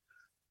right?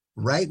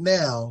 Right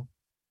now,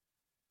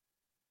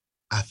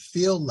 I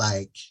feel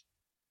like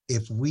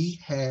if we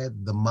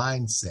had the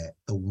mindset,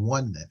 the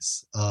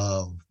oneness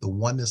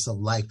of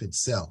life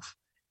itself,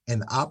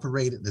 and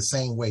operated the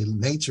same way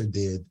nature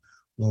did,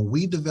 when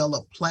we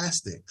developed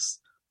plastics,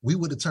 we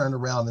would have turned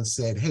around and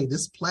said, hey,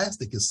 this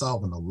plastic is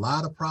solving a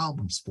lot of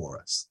problems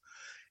for us.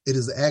 It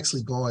is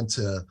actually going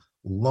to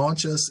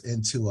launch us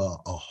into a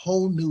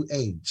whole new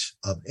age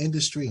of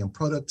industry and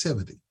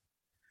productivity.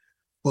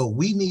 But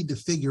we need to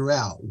figure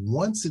out,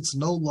 once it's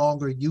no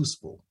longer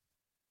useful,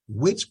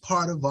 which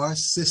part of our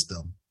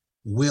system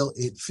will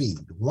it feed?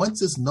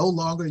 Once it's no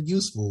longer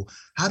useful,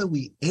 how do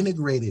we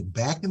integrate it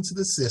back into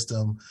the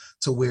system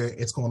to where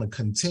it's going to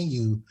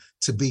continue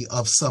to be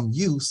of some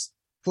use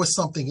for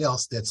something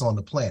else that's on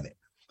the planet?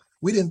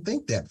 We didn't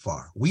think that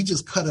far. We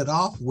just cut it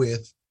off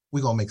with,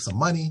 we're going to make some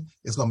money.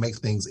 It's going to make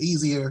things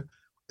easier.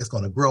 It's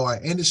going to grow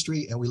our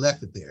industry, and we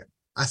left it there.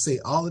 I say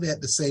all of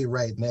that to say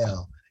right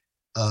now,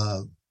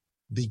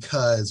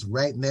 because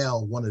right now,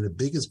 one of the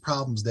biggest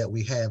problems that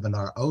we have in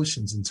our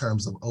oceans in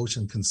terms of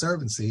ocean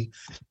conservancy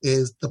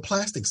is the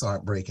plastics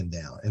aren't breaking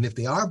down. And if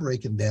they are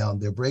breaking down,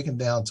 they're breaking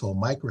down to a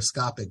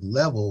microscopic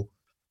level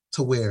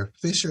to where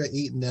fish are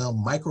eating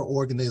them,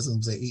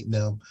 microorganisms are eating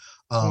them.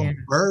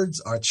 Birds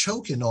are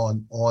choking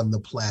on the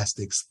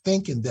plastics,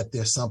 thinking that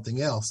there's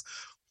something else.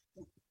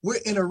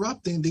 We're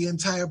interrupting the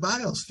entire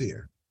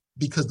biosphere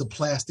because the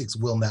plastics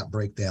will not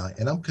break down.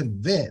 And I'm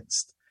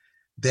convinced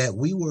that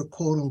we were,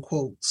 quote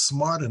unquote,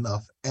 smart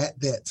enough at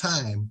that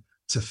time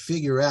to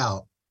figure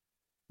out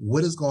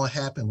what is going to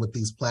happen with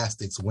these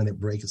plastics when it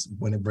breaks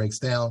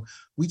down.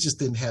 We just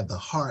didn't have the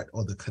heart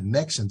or the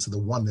connection to the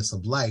oneness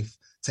of life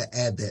to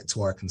add that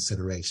to our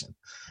consideration.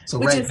 So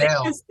right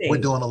now, we're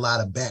doing a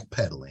lot of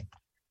backpedaling.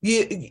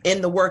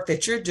 In the work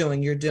that you're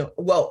doing, you're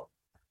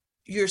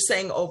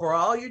saying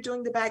overall you're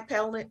doing the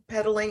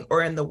backpedaling,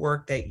 or in the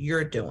work that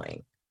you're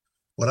doing?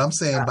 What I'm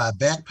saying by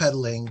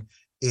backpedaling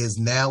is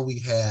now we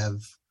have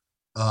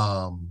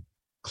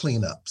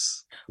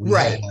cleanups. We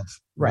have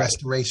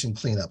restoration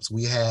cleanups.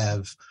 We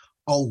have,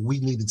 we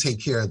need to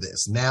take care of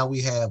this. Now we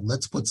have,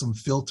 let's put some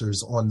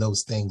filters on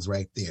those things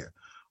right there.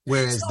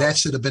 Whereas that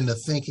should have been the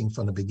thinking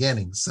from the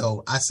beginning.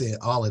 So I said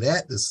all of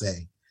that to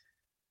say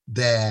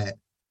that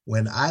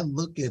when I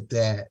look at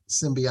that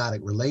symbiotic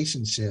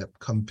relationship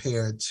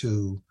compared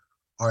to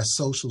are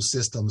social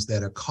systems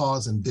that are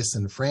causing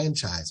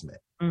disenfranchisement.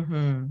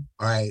 Mm-hmm.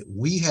 All right.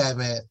 We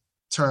haven't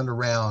turned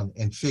around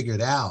and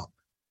figured out,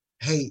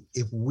 hey,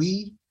 if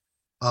we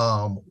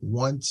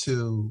want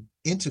to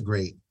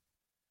integrate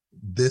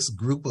this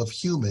group of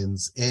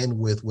humans in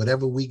with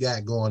whatever we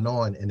got going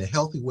on in a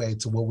healthy way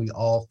to where we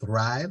all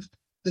thrive,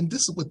 then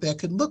this is what that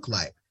could look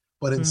like.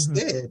 But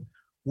instead,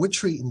 we're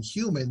treating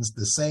humans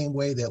the same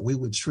way that we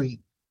would treat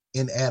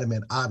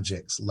inanimate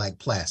objects like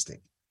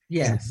plastic.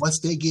 Yes. And once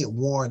they get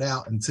worn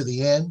out and to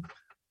the end,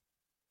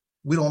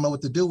 we don't know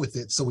what to do with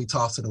it. So we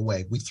toss it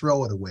away, we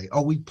throw it away,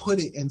 or we put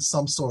it in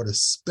some sort of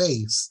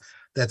space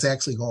that's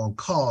actually going to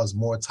cause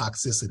more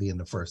toxicity in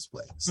the first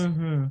place.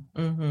 Mm-hmm,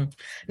 mm-hmm.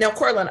 Now,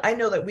 Courtland, I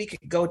know that we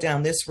could go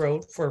down this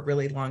road for a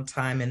really long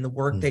time, and the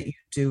work that you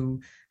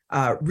do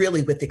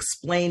really with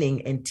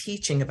explaining and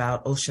teaching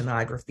about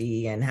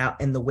oceanography and how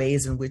and the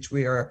ways in which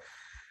we are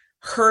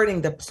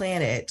hurting the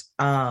planet.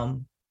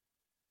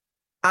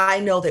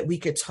 I know that we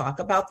could talk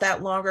about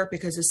that longer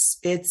because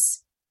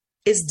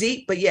it's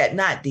deep, but yet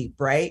not deep,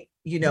 right?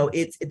 You know,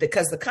 it's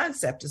because the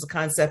concept is a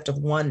concept of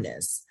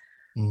oneness.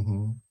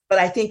 Mm-hmm. But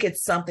I think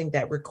it's something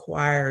that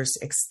requires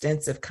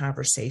extensive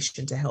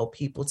conversation to help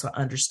people to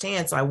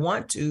understand. So I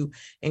want to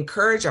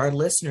encourage our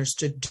listeners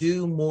to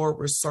do more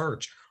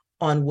research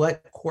on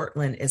what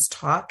Courtland is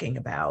talking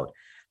about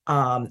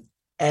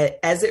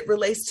as it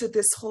relates to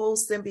this whole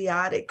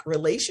symbiotic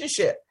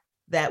relationship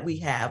that we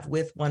have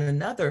with one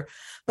another.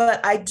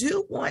 But I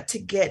do want to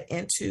get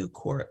into,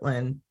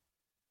 Courtland,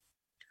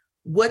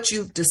 what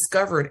you've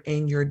discovered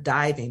in your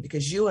diving,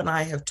 because you and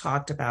I have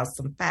talked about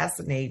some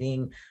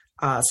fascinating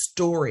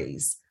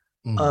stories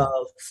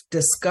of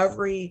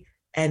discovery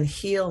and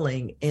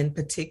healing, in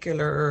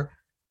particular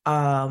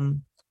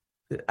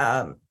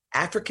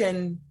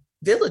African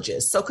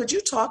villages. So could you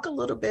talk a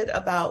little bit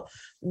about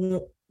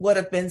what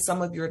have been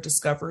some of your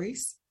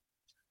discoveries?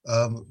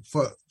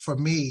 For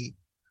me,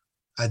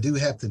 I do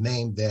have to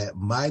name that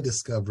my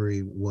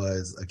discovery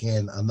was,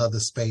 again, another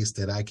space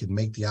that I could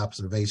make the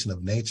observation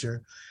of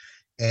nature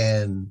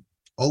and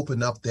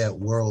open up that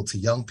world to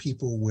young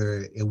people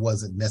where it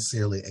wasn't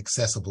necessarily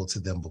accessible to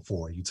them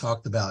before. You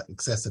talked about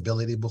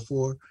accessibility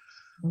before,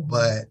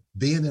 but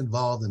being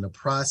involved in the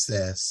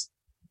process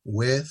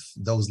with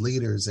those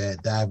leaders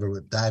at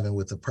Diving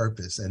with a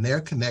Purpose, and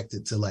they're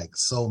connected to like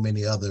so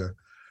many other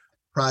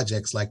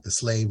projects like the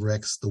Slave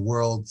Rex, the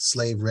World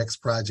Slave Rex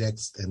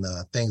projects, and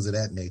things of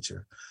that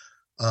nature.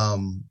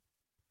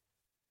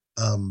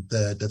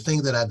 The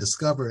thing that I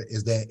discovered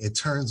is that it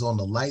turns on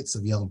the lights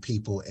of young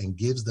people and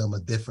gives them a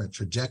different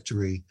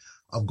trajectory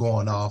of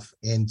going off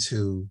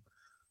into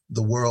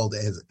the world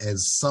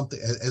as something,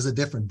 as a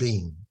different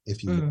being,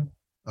 if you will.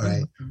 All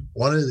right.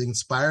 One of the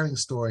inspiring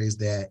stories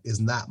that is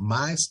not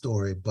my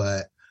story,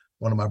 but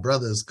one of my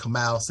brothers,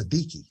 Kamal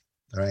Siddiqui.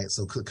 All right.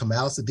 So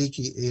Kamal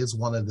Siddiqui is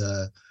one of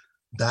the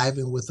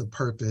Diving with a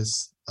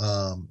Purpose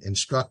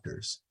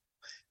instructors.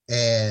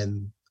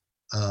 And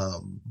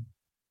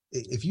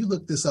if you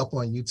look this up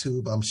on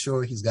YouTube, I'm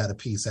sure he's got a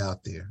piece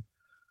out there.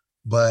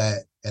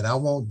 And I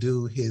won't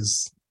do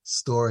his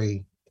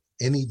story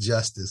any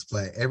justice,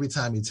 but every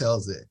time he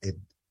tells it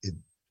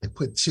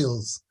put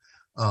chills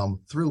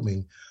through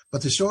me.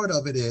 But the short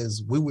of it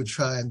is we were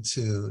trying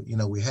to,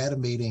 we had a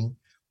meeting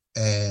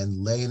and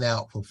laying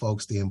out for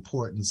folks the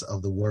importance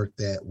of the work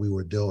that we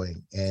were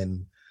doing.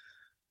 And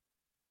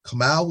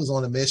Kamal was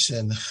on a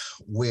mission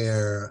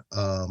where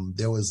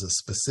there was a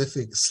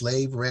specific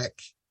slave wreck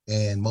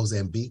in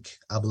Mozambique,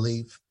 I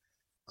believe,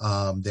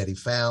 that he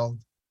found.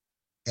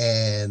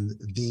 And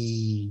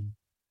the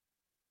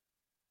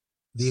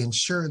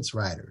insurance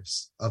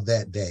writers of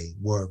that day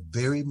were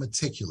very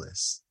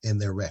meticulous in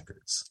their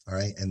records. All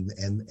right.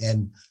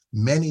 And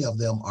many of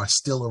them are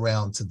still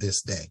around to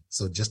this day.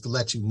 So just to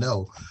let you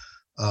know,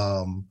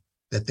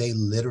 that they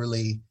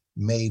literally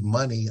made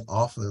money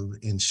off of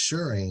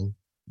insuring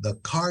the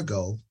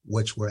cargo,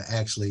 which were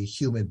actually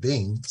human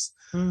beings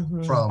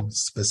from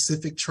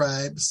specific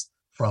tribes,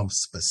 from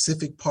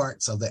specific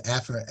parts of the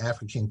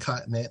African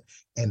continent.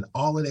 And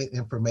all of that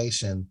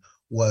information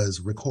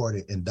was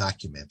recorded and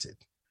documented.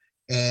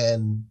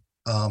 And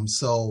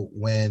so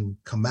when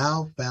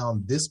Kamal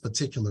found this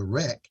particular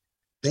wreck,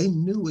 they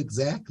knew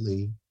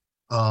exactly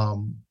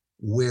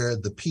where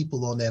the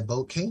people on that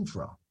boat came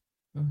from.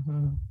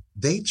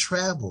 They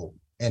traveled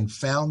and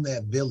found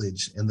that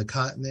village in the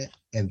continent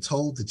and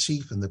told the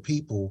chief and the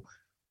people,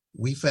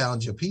 we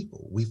found your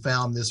people. We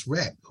found this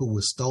wreck who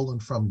was stolen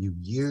from you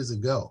years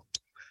ago.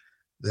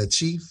 The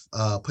chief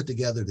put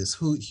together this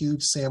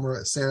huge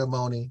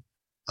ceremony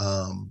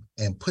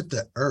and put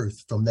the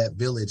earth from that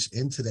village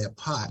into that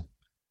pot.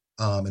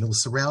 And it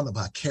was surrounded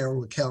by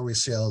cowrie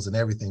shells and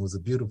everything. It was a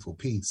beautiful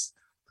piece.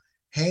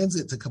 Hands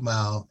it to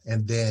Kamal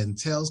and then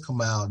tells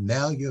Kamal,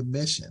 now your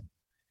mission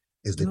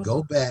is to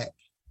go back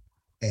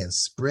and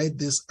spread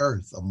this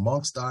earth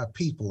amongst our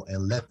people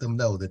and let them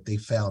know that they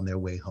found their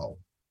way home.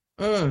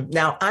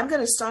 Now, I'm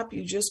going to stop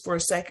you just for a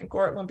second,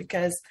 Courtland,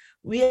 because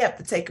we have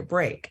to take a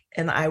break.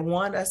 And I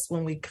want us,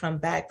 when we come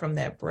back from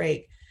that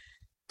break,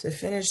 to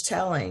finish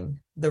telling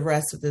the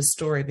rest of this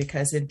story,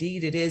 because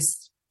indeed it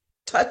is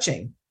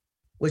touching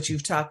what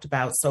you've talked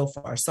about so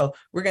far. So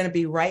we're going to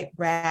be right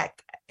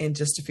back in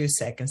just a few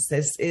seconds.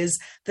 This is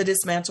the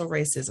Dismantle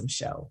Racism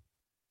Show.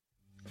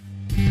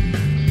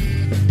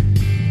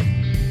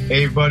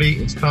 Hey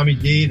everybody, it's Tommy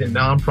D, the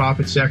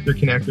nonprofit sector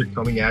connector,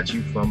 coming at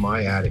you from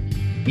my attic.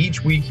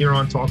 Each week here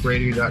on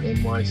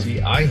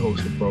talkradio.nyc, I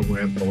host a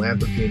program,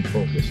 Philanthropy in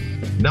Focus.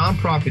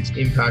 Nonprofits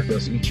impact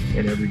us each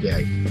and every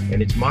day,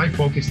 and it's my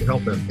focus to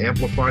help them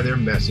amplify their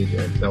message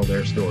and tell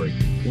their story.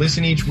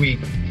 Listen each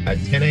week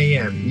at 10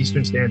 a.m.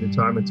 Eastern Standard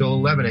Time until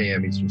 11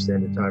 a.m. Eastern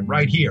Standard Time,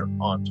 right here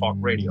on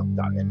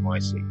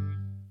talkradio.nyc.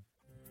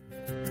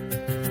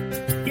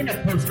 In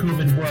a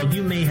post-COVID world,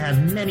 you may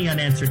have many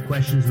unanswered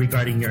questions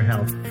regarding your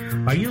health.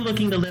 Are you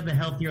looking to live a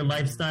healthier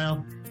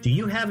lifestyle? Do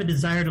you have a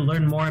desire to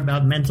learn more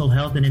about mental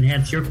health and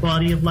enhance your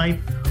quality of life?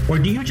 Or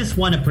do you just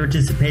want to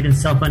participate in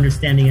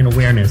self-understanding and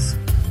awareness?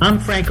 I'm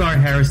Frank R.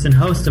 Harrison,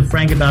 host of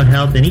Frank About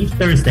Health, and each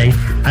Thursday,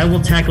 I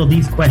will tackle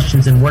these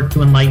questions and work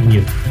to enlighten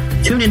you.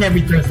 Tune in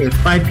every Thursday at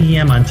 5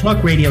 p.m. on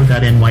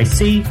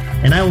talkradio.nyc,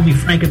 and I will be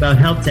frank about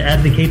health to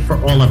advocate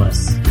for all of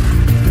us.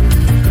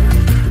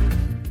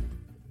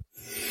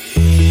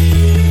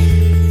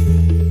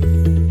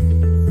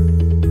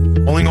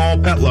 Calling all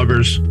pet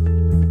lovers.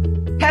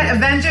 Pet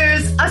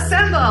Avengers,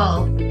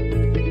 assemble!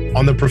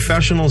 On the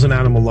Professionals and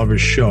Animal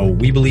Lovers show,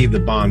 we believe the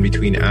bond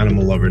between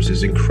animal lovers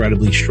is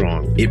incredibly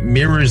strong. It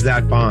mirrors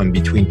that bond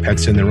between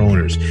pets and their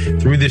owners.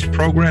 Through this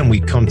program,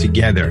 we come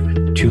together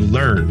to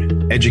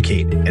learn,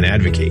 educate, and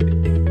advocate.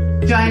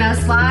 Join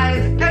us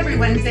live every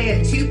Wednesday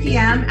at 2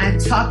 p.m.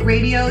 at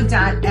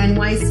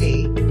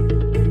talkradio.nyc.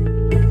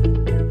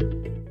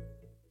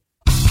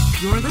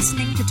 You're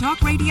listening to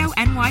Talk Radio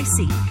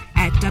NYC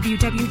at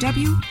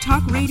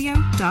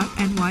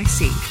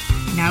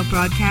www.talkradio.nyc. Now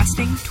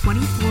broadcasting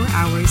 24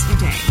 hours a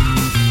day.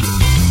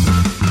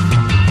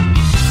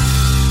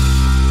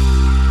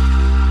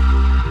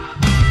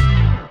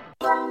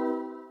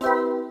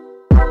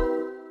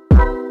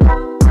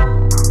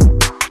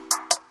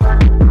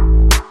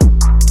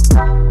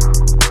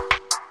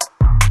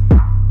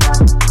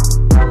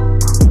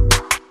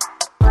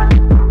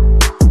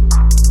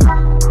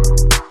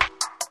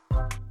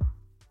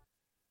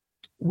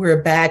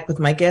 We're back with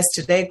my guest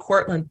today,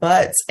 Courtland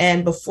Butts.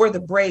 And before the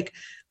break,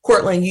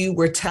 Courtland, you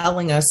were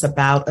telling us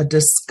about a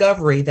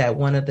discovery that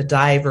one of the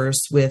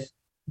divers with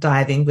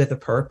Diving with a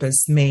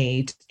Purpose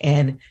made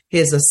and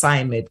his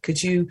assignment.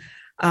 Could you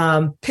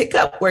pick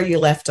up where you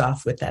left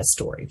off with that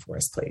story for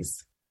us,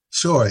 please?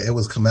 Sure. It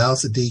was Kamal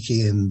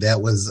Siddiqui, and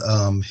that was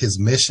his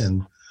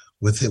mission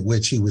with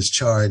which he was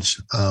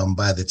charged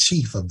by the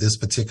chief of this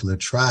particular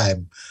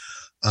tribe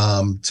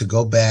to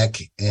go back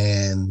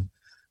and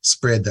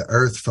spread the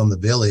earth from the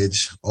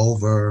village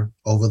over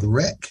the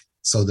wreck,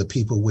 so that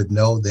people would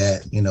know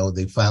that,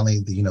 they finally,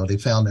 they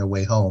found their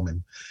way home.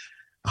 And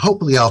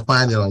hopefully I'll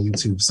find it on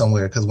YouTube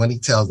somewhere, because when he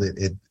tells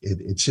it,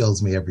 it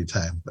chills me every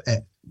time.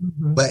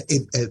 But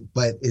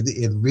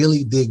it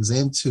really digs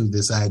into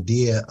this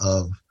idea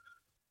of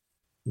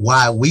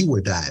why we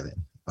were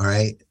diving. All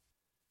right.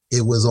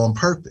 It was on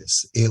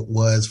purpose. It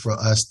was for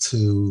us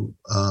to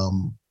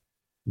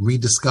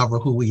rediscover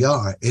who we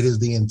are. It is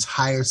the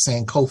entire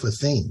Sankofa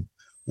theme.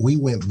 We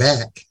went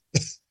back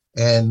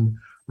and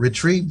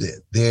retrieved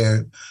it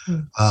there.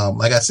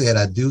 Like I said,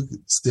 I do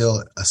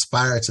still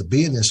aspire to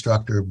be an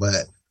instructor,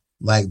 but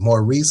like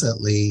more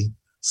recently,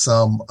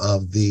 some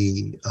of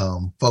the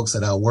folks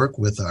that I work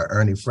with are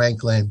Ernie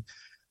Franklin,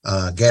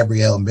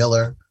 Gabrielle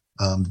Miller.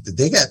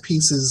 They got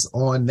pieces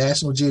on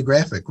National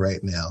Geographic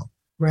right now.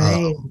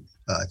 Right.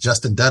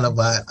 Justin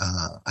Dunovat,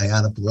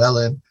 Ayanna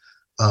Llewellyn,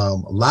 a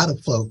lot of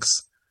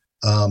folks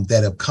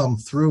that have come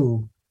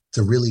through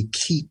to really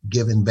keep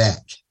giving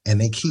back. And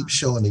they keep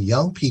showing the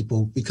young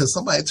people, because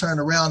somebody turned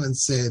around and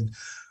said,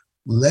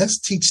 let's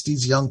teach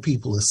these young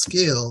people a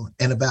skill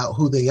and about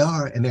who they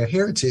are and their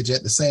heritage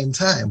at the same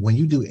time. When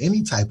you do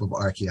any type of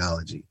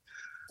archaeology,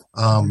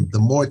 the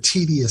more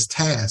tedious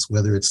task,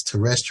 whether it's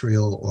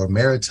terrestrial or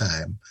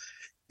maritime,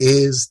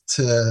 is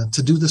to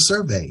do the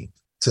survey,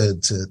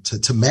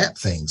 to map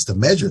things, to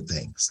measure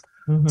things.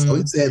 So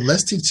he said,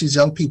 let's teach these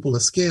young people a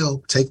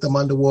skill, take them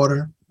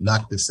underwater,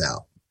 knock this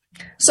out.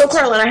 So,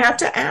 Carlin, I have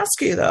to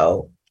ask you,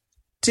 though,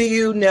 do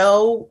you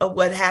know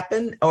what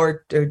happened,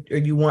 or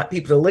you want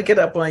people to look it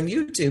up on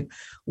YouTube,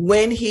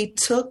 when he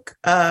took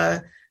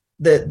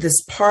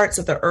this parts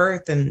of the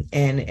earth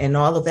and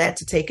all of that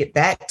to take it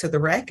back to the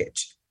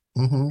wreckage?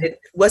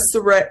 What's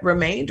the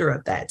remainder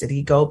of that? Did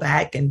he go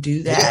back and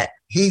do that?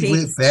 Yeah, he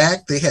went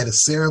back. They had a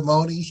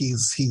ceremony.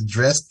 He's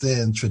dressed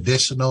in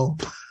traditional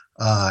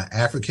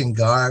African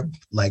garb,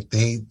 like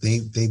they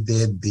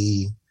did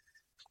the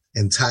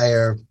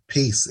entire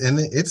piece, and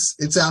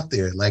it's out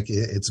there. Like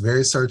it's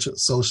very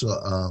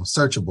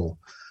searchable.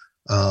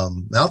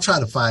 I'll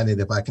try to find it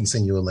if I can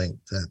send you a link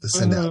to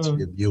send out to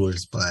your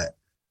viewers. But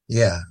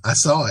yeah, I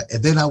saw it,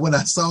 and then when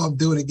I saw him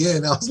do it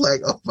again, I was like,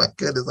 oh my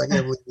goodness, I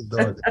can't believe he's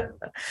doing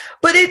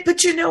it.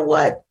 But you know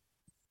what,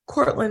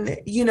 Courtland,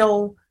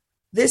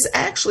 this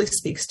actually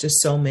speaks to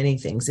so many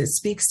things. It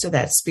speaks to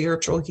that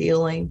spiritual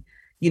healing.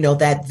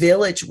 That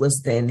village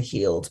was then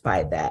healed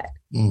by that.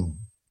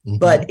 Mm-hmm.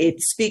 But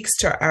it speaks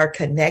to our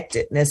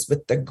connectedness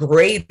with the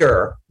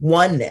greater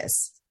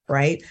oneness,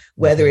 right?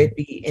 Whether it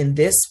be in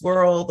this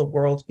world, the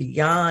world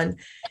beyond.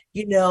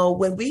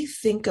 When we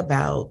think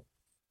about,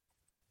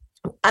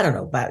 I don't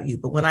know about you,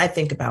 but when I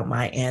think about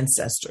my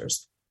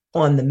ancestors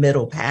on the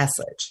Middle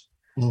Passage,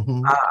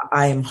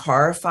 I am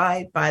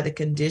horrified by the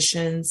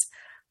conditions.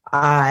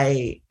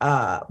 But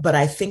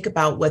I think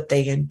about what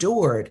they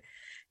endured.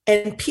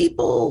 And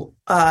people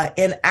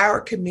in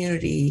our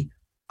community,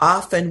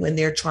 often when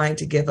they're trying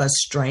to give us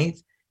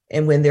strength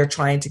and when they're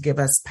trying to give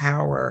us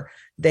power,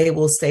 they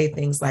will say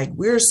things like,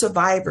 we're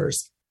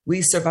survivors.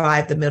 We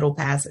survived the Middle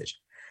Passage.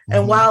 Mm-hmm.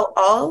 And while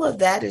all of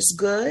that is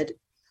good,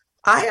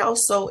 I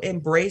also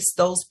embrace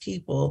those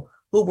people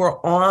who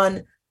were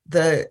on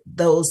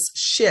those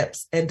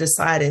ships and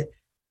decided,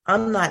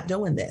 I'm not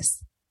doing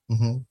this.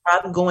 Mm-hmm.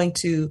 I'm going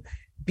to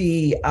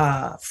be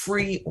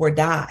free or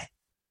die.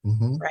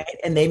 Mm-hmm. Right.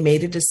 And they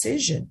made a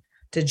decision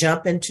to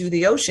jump into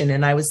the ocean.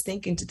 And I was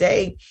thinking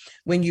today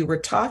when you were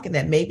talking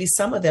that maybe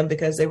some of them,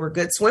 because they were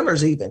good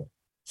swimmers, even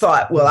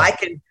thought, well, I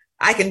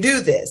can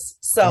do this.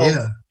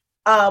 So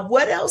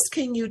what else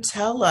can you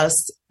tell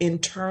us in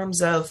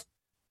terms of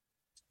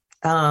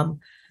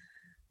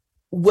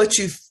what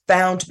you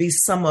found to be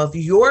some of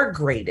your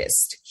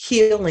greatest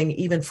healing,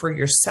 even for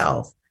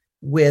yourself,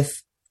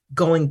 with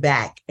going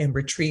back and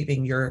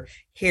retrieving your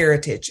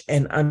heritage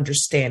and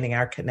understanding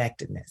our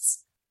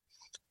connectedness?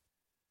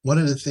 One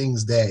of the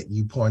things that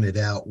you pointed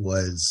out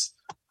was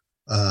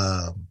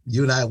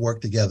you and I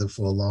worked together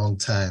for a long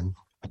time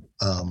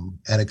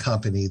at a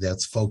company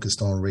that's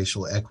focused on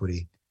racial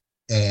equity.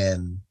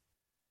 And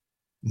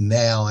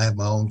now I have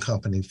my own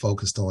company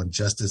focused on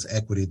justice,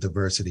 equity,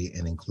 diversity,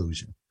 and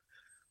inclusion.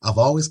 I've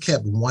always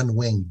kept one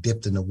wing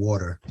dipped in the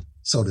water,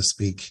 so to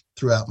speak,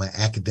 throughout my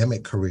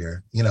academic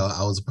career.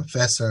 I was a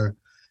professor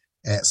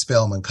at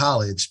Spelman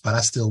College, but I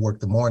still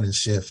worked the morning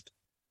shift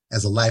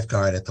as a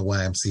lifeguard at the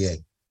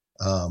YMCA.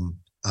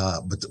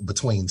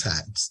 Between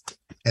times.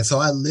 And so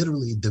I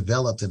literally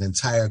developed an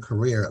entire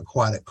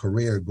aquatic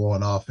career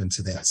going off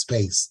into that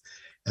space.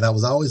 And I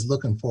was always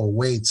looking for a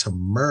way to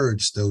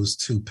merge those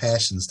two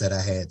passions that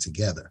I had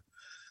together.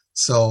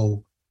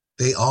 So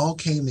they all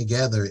came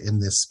together in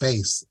this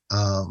space.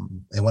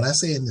 And when I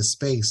say in this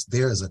space,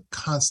 there is a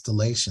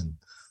constellation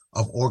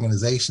of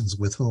organizations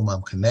with whom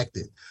I'm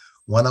connected.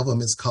 One of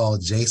them is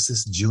called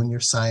JASIS,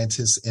 Junior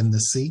Scientists in the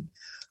Sea.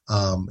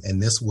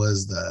 And this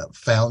was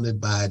founded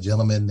by a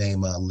gentleman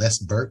named Les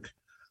Burke.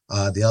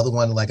 The other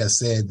one, like I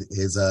said,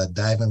 is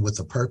Diving with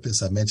a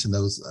Purpose. I mentioned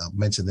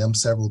them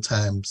several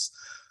times,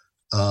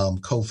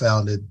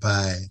 co-founded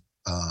by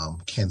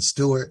Ken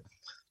Stewart.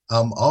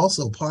 I'm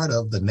also part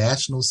of the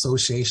National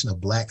Association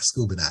of Black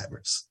Scuba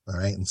Divers. All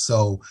right. And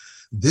so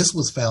this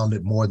was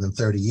founded more than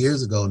 30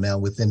 years ago. Now,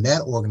 within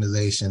that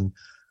organization,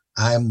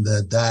 I'm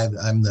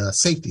the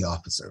safety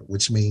officer,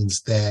 which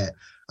means that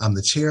I'm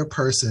the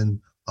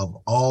chairperson of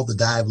all the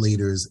dive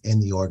leaders in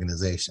the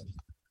organization.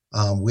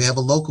 We have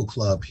a local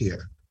club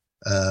here,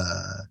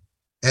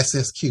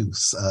 SSQs,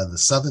 the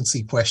Southern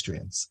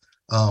Sequestrians,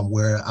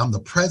 where I'm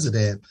the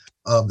president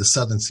of the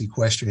Southern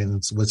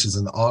Sequestrians, which is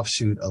an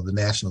offshoot of the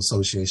National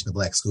Association of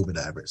Black Scuba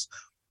Divers.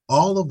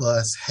 All of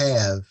us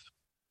have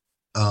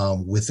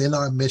within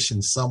our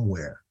mission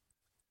somewhere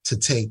to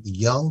take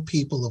young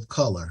people of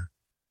color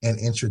and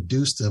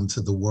introduce them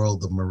to the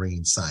world of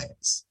marine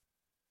science.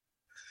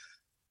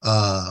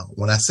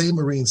 When I say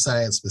marine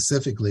science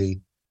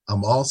specifically,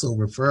 I'm also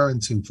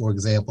referring to, for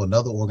example,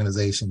 another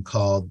organization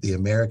called the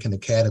American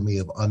Academy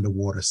of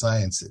Underwater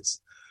Sciences.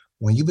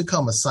 When you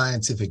become a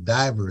scientific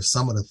diver,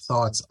 some of the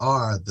thoughts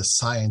are the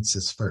science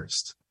is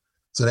first.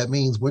 So that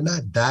means we're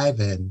not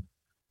diving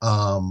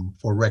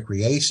for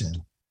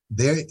recreation.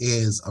 There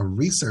is a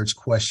research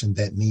question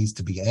that needs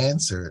to be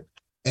answered,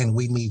 and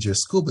we need your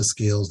scuba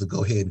skills to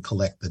go ahead and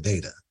collect the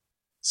data.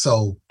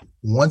 So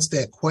once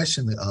that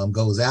question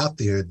goes out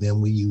there, then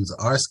we use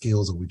our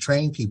skills, or we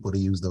train people to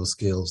use those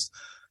skills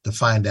to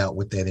find out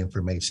what that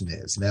information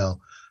is. Now,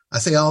 I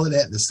say all of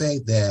that to say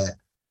that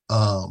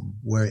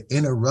we're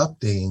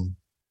interrupting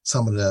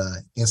some of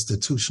the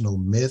institutional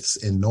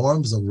myths and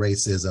norms of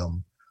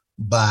racism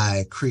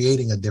by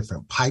creating a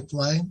different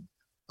pipeline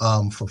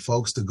for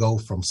folks to go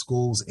from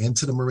schools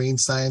into the marine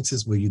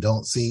sciences, where you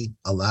don't see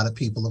a lot of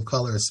people of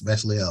color,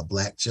 especially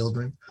Black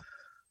children.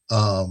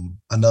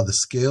 Another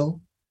skill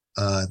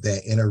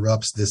that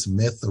interrupts this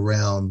myth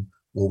around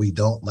what we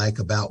don't like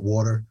about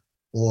water,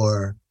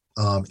 or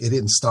it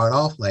didn't start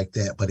off like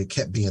that, but it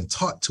kept being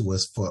taught to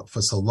us for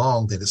so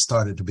long that it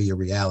started to be a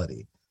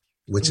reality,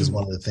 which is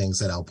one of the things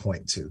that I'll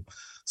point to.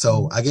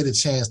 So I get a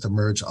chance to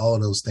merge all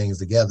of those things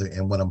together.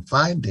 And what I'm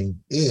finding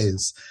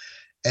is,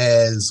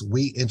 as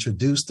we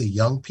introduce the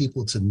young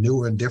people to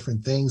newer and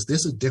different things,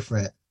 there's a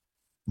different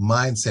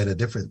mindset, a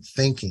different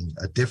thinking,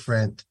 a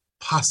different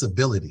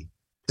possibility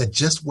that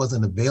just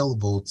wasn't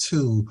available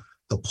to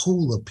the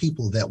pool of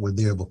people that were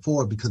there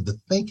before, because the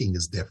thinking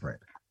is different.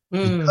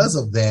 Because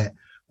of that,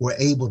 were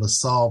able to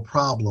solve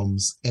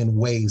problems in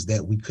ways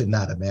that we could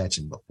not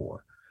imagine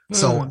before.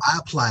 So I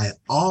applied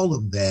all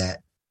of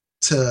that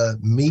to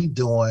me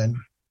doing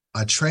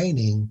a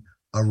training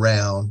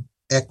around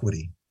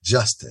equity,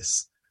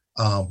 justice.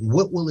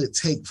 What will it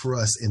take for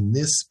us in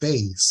this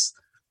space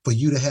for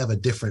you to have a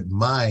different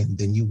mind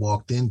than you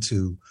walked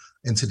into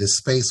this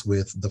space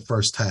with the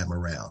first time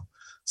around?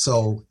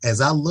 So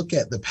as I look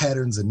at the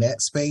patterns in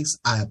that space,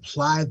 I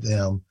apply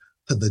them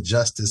to the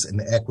justice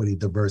and equity,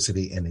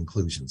 diversity, and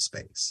inclusion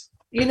space.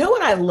 You know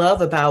what I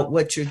love about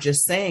what you're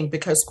just saying,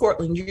 because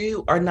Courtland,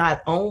 you are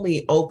not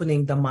only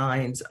opening the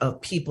minds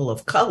of people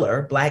of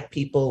color, Black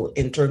people,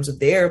 in terms of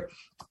their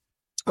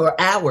or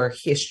our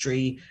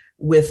history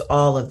with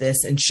all of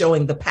this and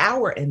showing the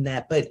power in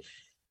that, but,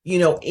 you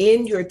know,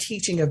 in your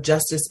teaching of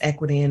justice,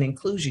 equity, and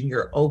inclusion,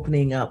 you're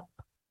opening up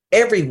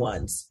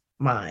everyone's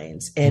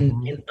minds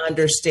and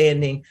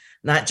understanding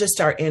not just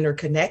our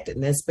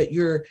interconnectedness, but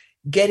you're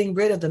getting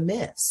rid of the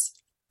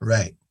myths.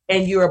 Right.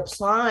 And you're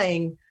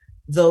applying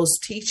those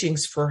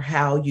teachings for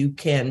how you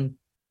can,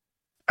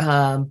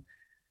 how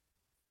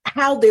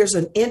there's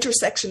an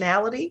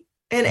intersectionality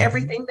in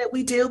everything that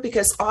we do,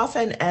 because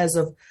often as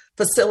a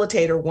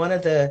facilitator, one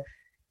of the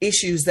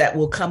issues that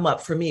will come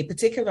up for me,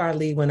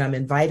 particularly when I'm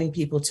inviting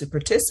people to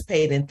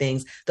participate in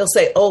things, they'll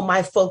say, oh,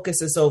 my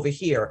focus is over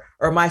here,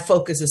 or my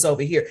focus is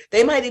over here.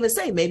 They might even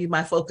say, maybe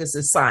my focus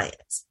is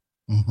science.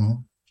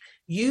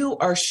 You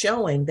are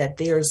showing that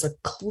there's a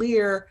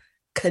clear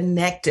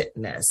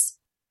connectedness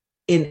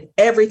in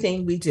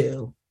everything we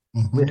do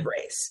with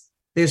race.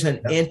 There's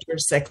an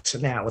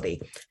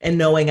intersectionality, and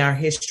knowing our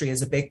history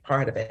is a big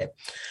part of it.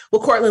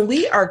 Well, Courtland,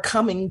 we are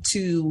coming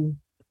to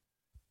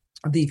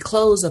the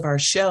close of our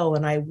show,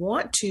 and I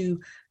want to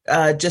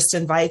just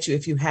invite you,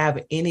 if you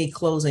have any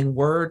closing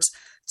words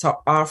to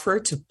offer,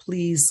 to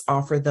please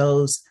offer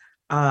those,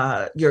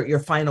 your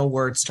final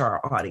words to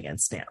our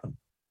audience now.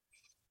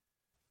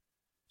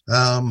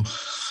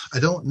 I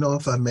don't know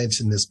if I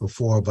mentioned this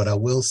before, but I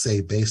will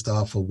say, based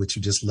off of what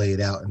you just laid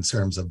out in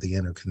terms of the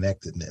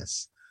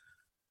interconnectedness,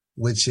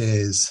 which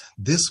is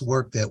this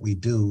work that we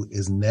do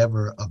is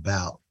never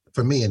about,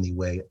 for me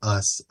anyway,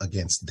 us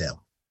against them.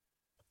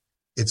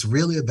 It's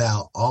really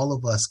about all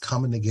of us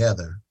coming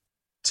together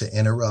to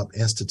interrupt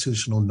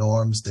institutional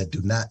norms that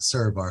do not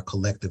serve our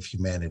collective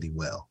humanity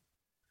well.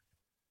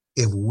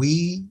 If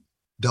we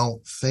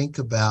don't think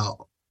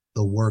about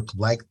the work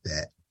like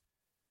that,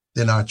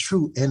 then our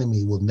true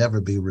enemy will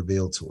never be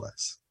revealed to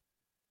us.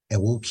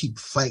 And we'll keep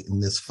fighting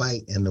this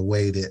fight in the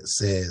way that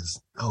says,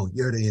 oh,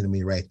 you're the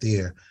enemy right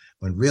there,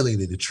 when really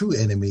the true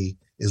enemy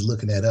is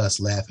looking at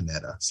us, laughing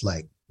at us,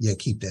 like, yeah,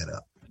 keep that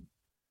up.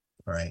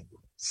 All right.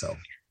 So.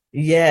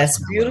 Yes,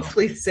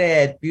 beautifully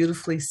said,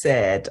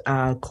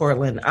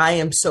 Courtland. I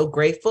am so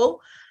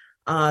grateful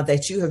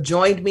that you have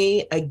joined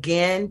me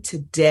again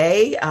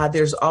today.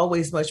 There's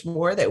always much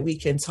more that we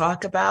can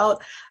talk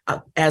about.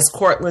 As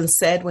Courtland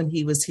said when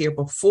he was here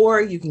before,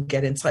 you can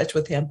get in touch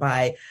with him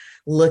by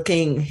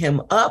looking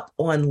him up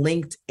on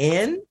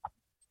LinkedIn.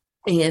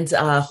 And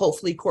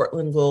hopefully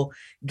Courtland will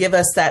give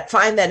us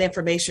find that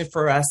information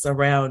for us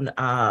around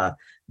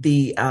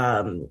the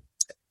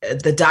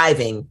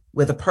diving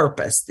with a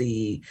purpose,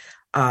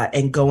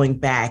 and going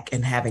back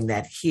and having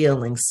that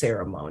healing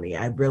ceremony.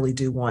 I really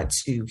do want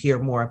to hear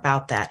more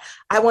about that.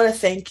 I want to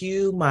thank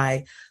you,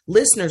 my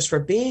listeners, for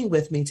being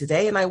with me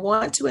today. And I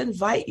want to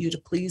invite you to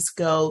please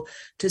go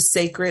to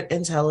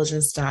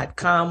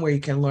sacredintelligence.com, where you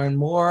can learn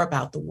more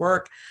about the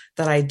work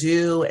that I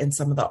do and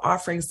some of the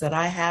offerings that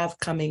I have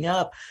coming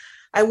up.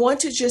 I want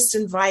to just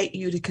invite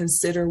you to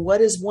consider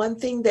what is one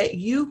thing that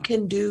you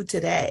can do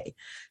today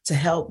to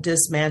help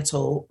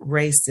dismantle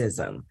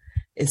racism.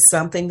 It's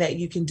something that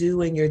you can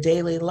do in your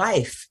daily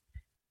life,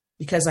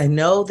 because I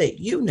know that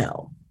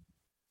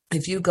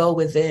if you go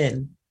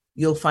within,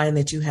 you'll find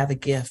that you have a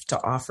gift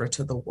to offer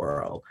to the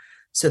world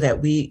so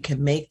that we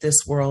can make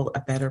this world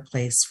a better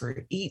place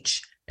for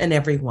each and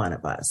every one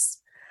of us.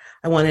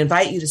 I want to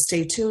invite you to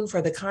stay tuned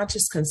for the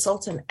Conscious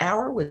Consultant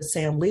Hour with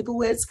Sam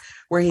Leibowitz,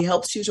 where he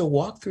helps you to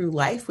walk through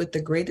life with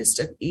the greatest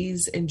of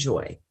ease and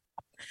joy.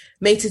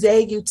 May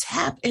today you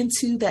tap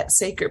into that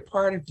sacred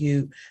part of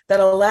you that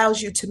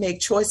allows you to make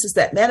choices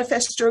that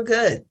manifest your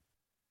good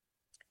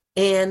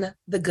and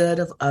the good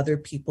of other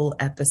people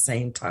at the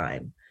same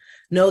time.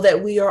 Know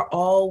that we are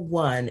all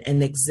one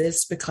and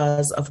exist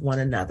because of one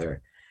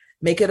another.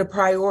 Make it a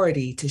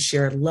priority to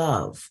share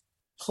love,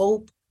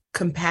 hope,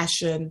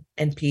 compassion,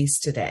 and peace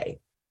today.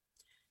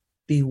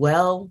 Be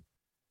well,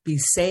 be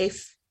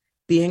safe,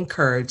 be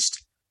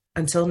encouraged.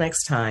 Until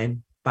next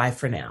time, bye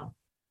for now.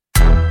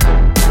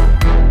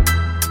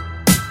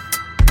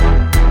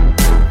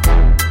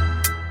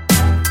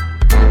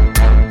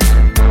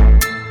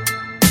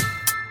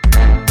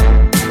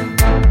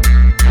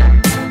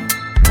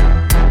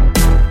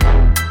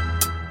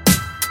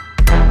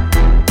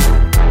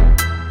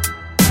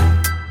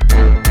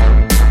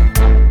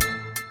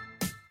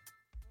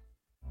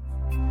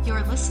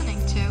 You're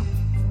listening to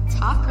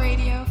Talk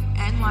Radio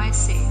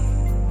NYC.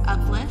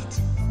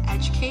 Uplift,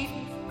 educate,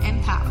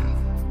 empower.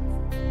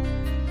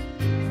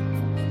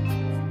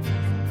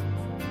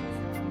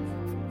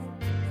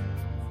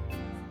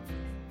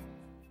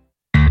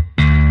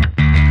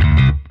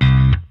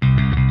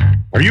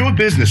 Are you a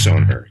business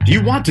owner? Do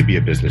you want to be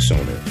a business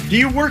owner? Do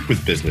you work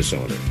with business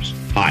owners?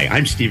 Hi,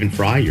 I'm Stephen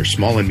Fry, your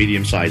small and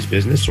medium-sized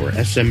business or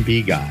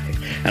SMB guy,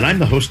 and I'm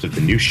the host of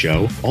the new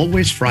show,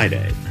 Always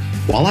Friday.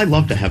 While I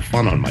love to have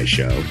fun on my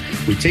show,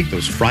 we take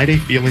those Friday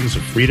feelings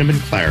of freedom and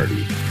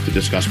clarity to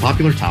discuss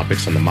popular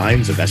topics on the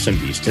minds of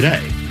SMBs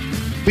today.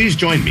 Please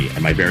join me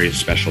and my various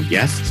special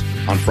guests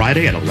on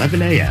Friday at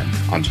 11 a.m.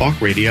 on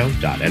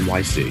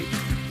talkradio.nyc.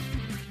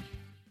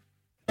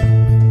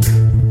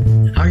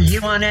 Are you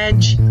on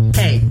edge?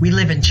 Hey, we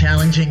live in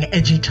challenging,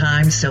 edgy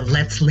times, so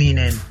let's lean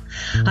in.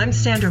 I'm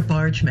Sandra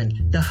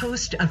Bargman, the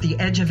host of The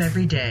Edge of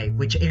Every Day,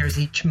 which airs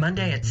each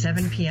Monday at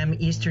 7 p.m.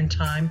 Eastern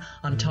Time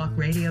on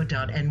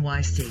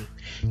talkradio.nyc.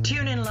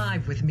 Tune in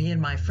live with me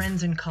and my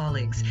friends and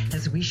colleagues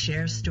as we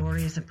share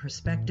stories and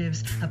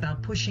perspectives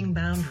about pushing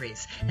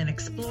boundaries and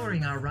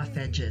exploring our rough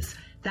edges.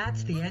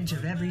 That's The Edge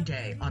of Every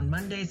Day on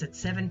Mondays at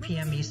 7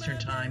 p.m. Eastern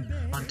Time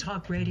on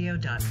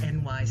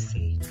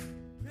talkradio.nyc.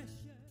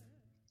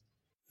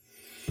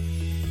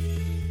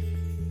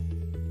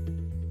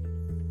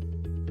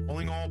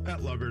 Calling all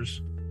pet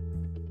lovers.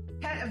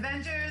 Pet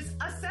Avengers,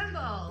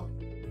 assemble!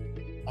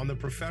 On the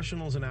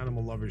Professionals and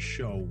Animal Lovers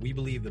show, we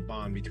believe the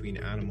bond between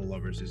animal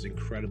lovers is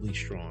incredibly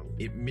strong.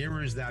 It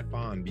mirrors that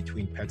bond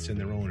between pets and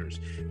their owners.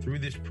 Through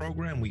this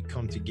program, we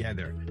come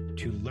together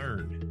to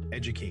learn,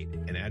 educate,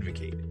 and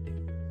advocate.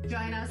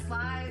 Join us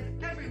live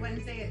every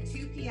Wednesday at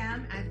 2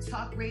 p.m. at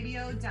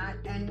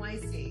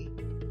talkradio.nyc.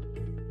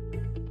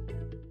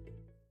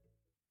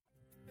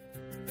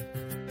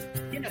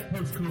 In a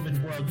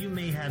post-COVID world, you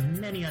may have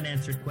many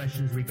unanswered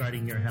questions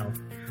regarding your health.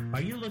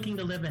 Are you looking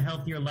to live a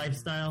healthier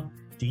lifestyle?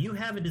 Do you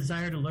have a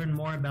desire to learn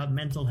more about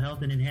mental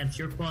health and enhance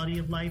your quality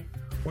of life?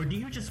 Or do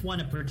you just want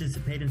to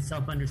participate in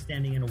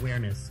self-understanding and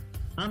awareness?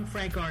 I'm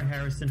Frank R.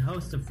 Harrison,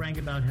 host of Frank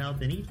About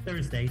Health, and each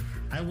Thursday,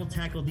 I will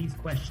tackle these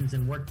questions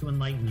and work to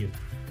enlighten you.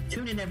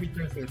 Tune in every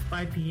Thursday at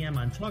 5 p.m.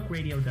 on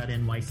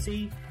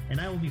talkradio.nyc,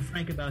 and I will be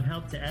Frank About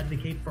Health to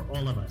advocate for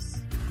all of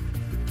us.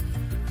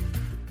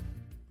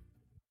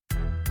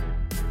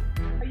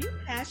 Are you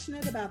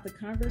passionate about the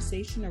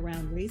conversation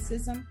around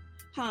racism?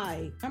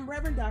 Hi, I'm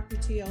Reverend Dr.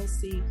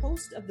 TLC,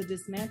 host of the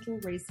Dismantle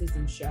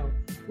Racism Show,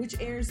 which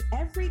airs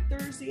every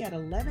Thursday at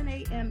 11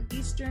 a.m.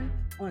 Eastern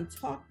on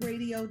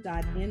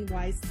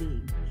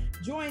talkradio.nyc.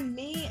 Join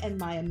me and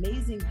my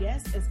amazing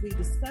guests as we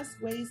discuss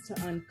ways to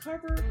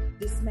uncover,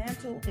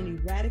 dismantle, and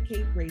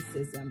eradicate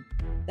racism.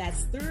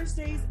 That's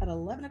Thursdays at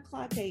 11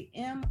 o'clock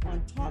a.m.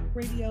 on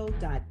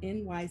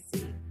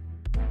talkradio.nyc.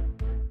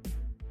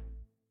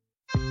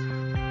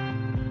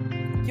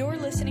 You're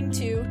listening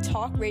to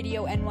Talk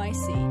Radio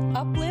NYC.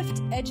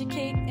 Uplift,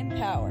 educate,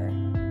 empower.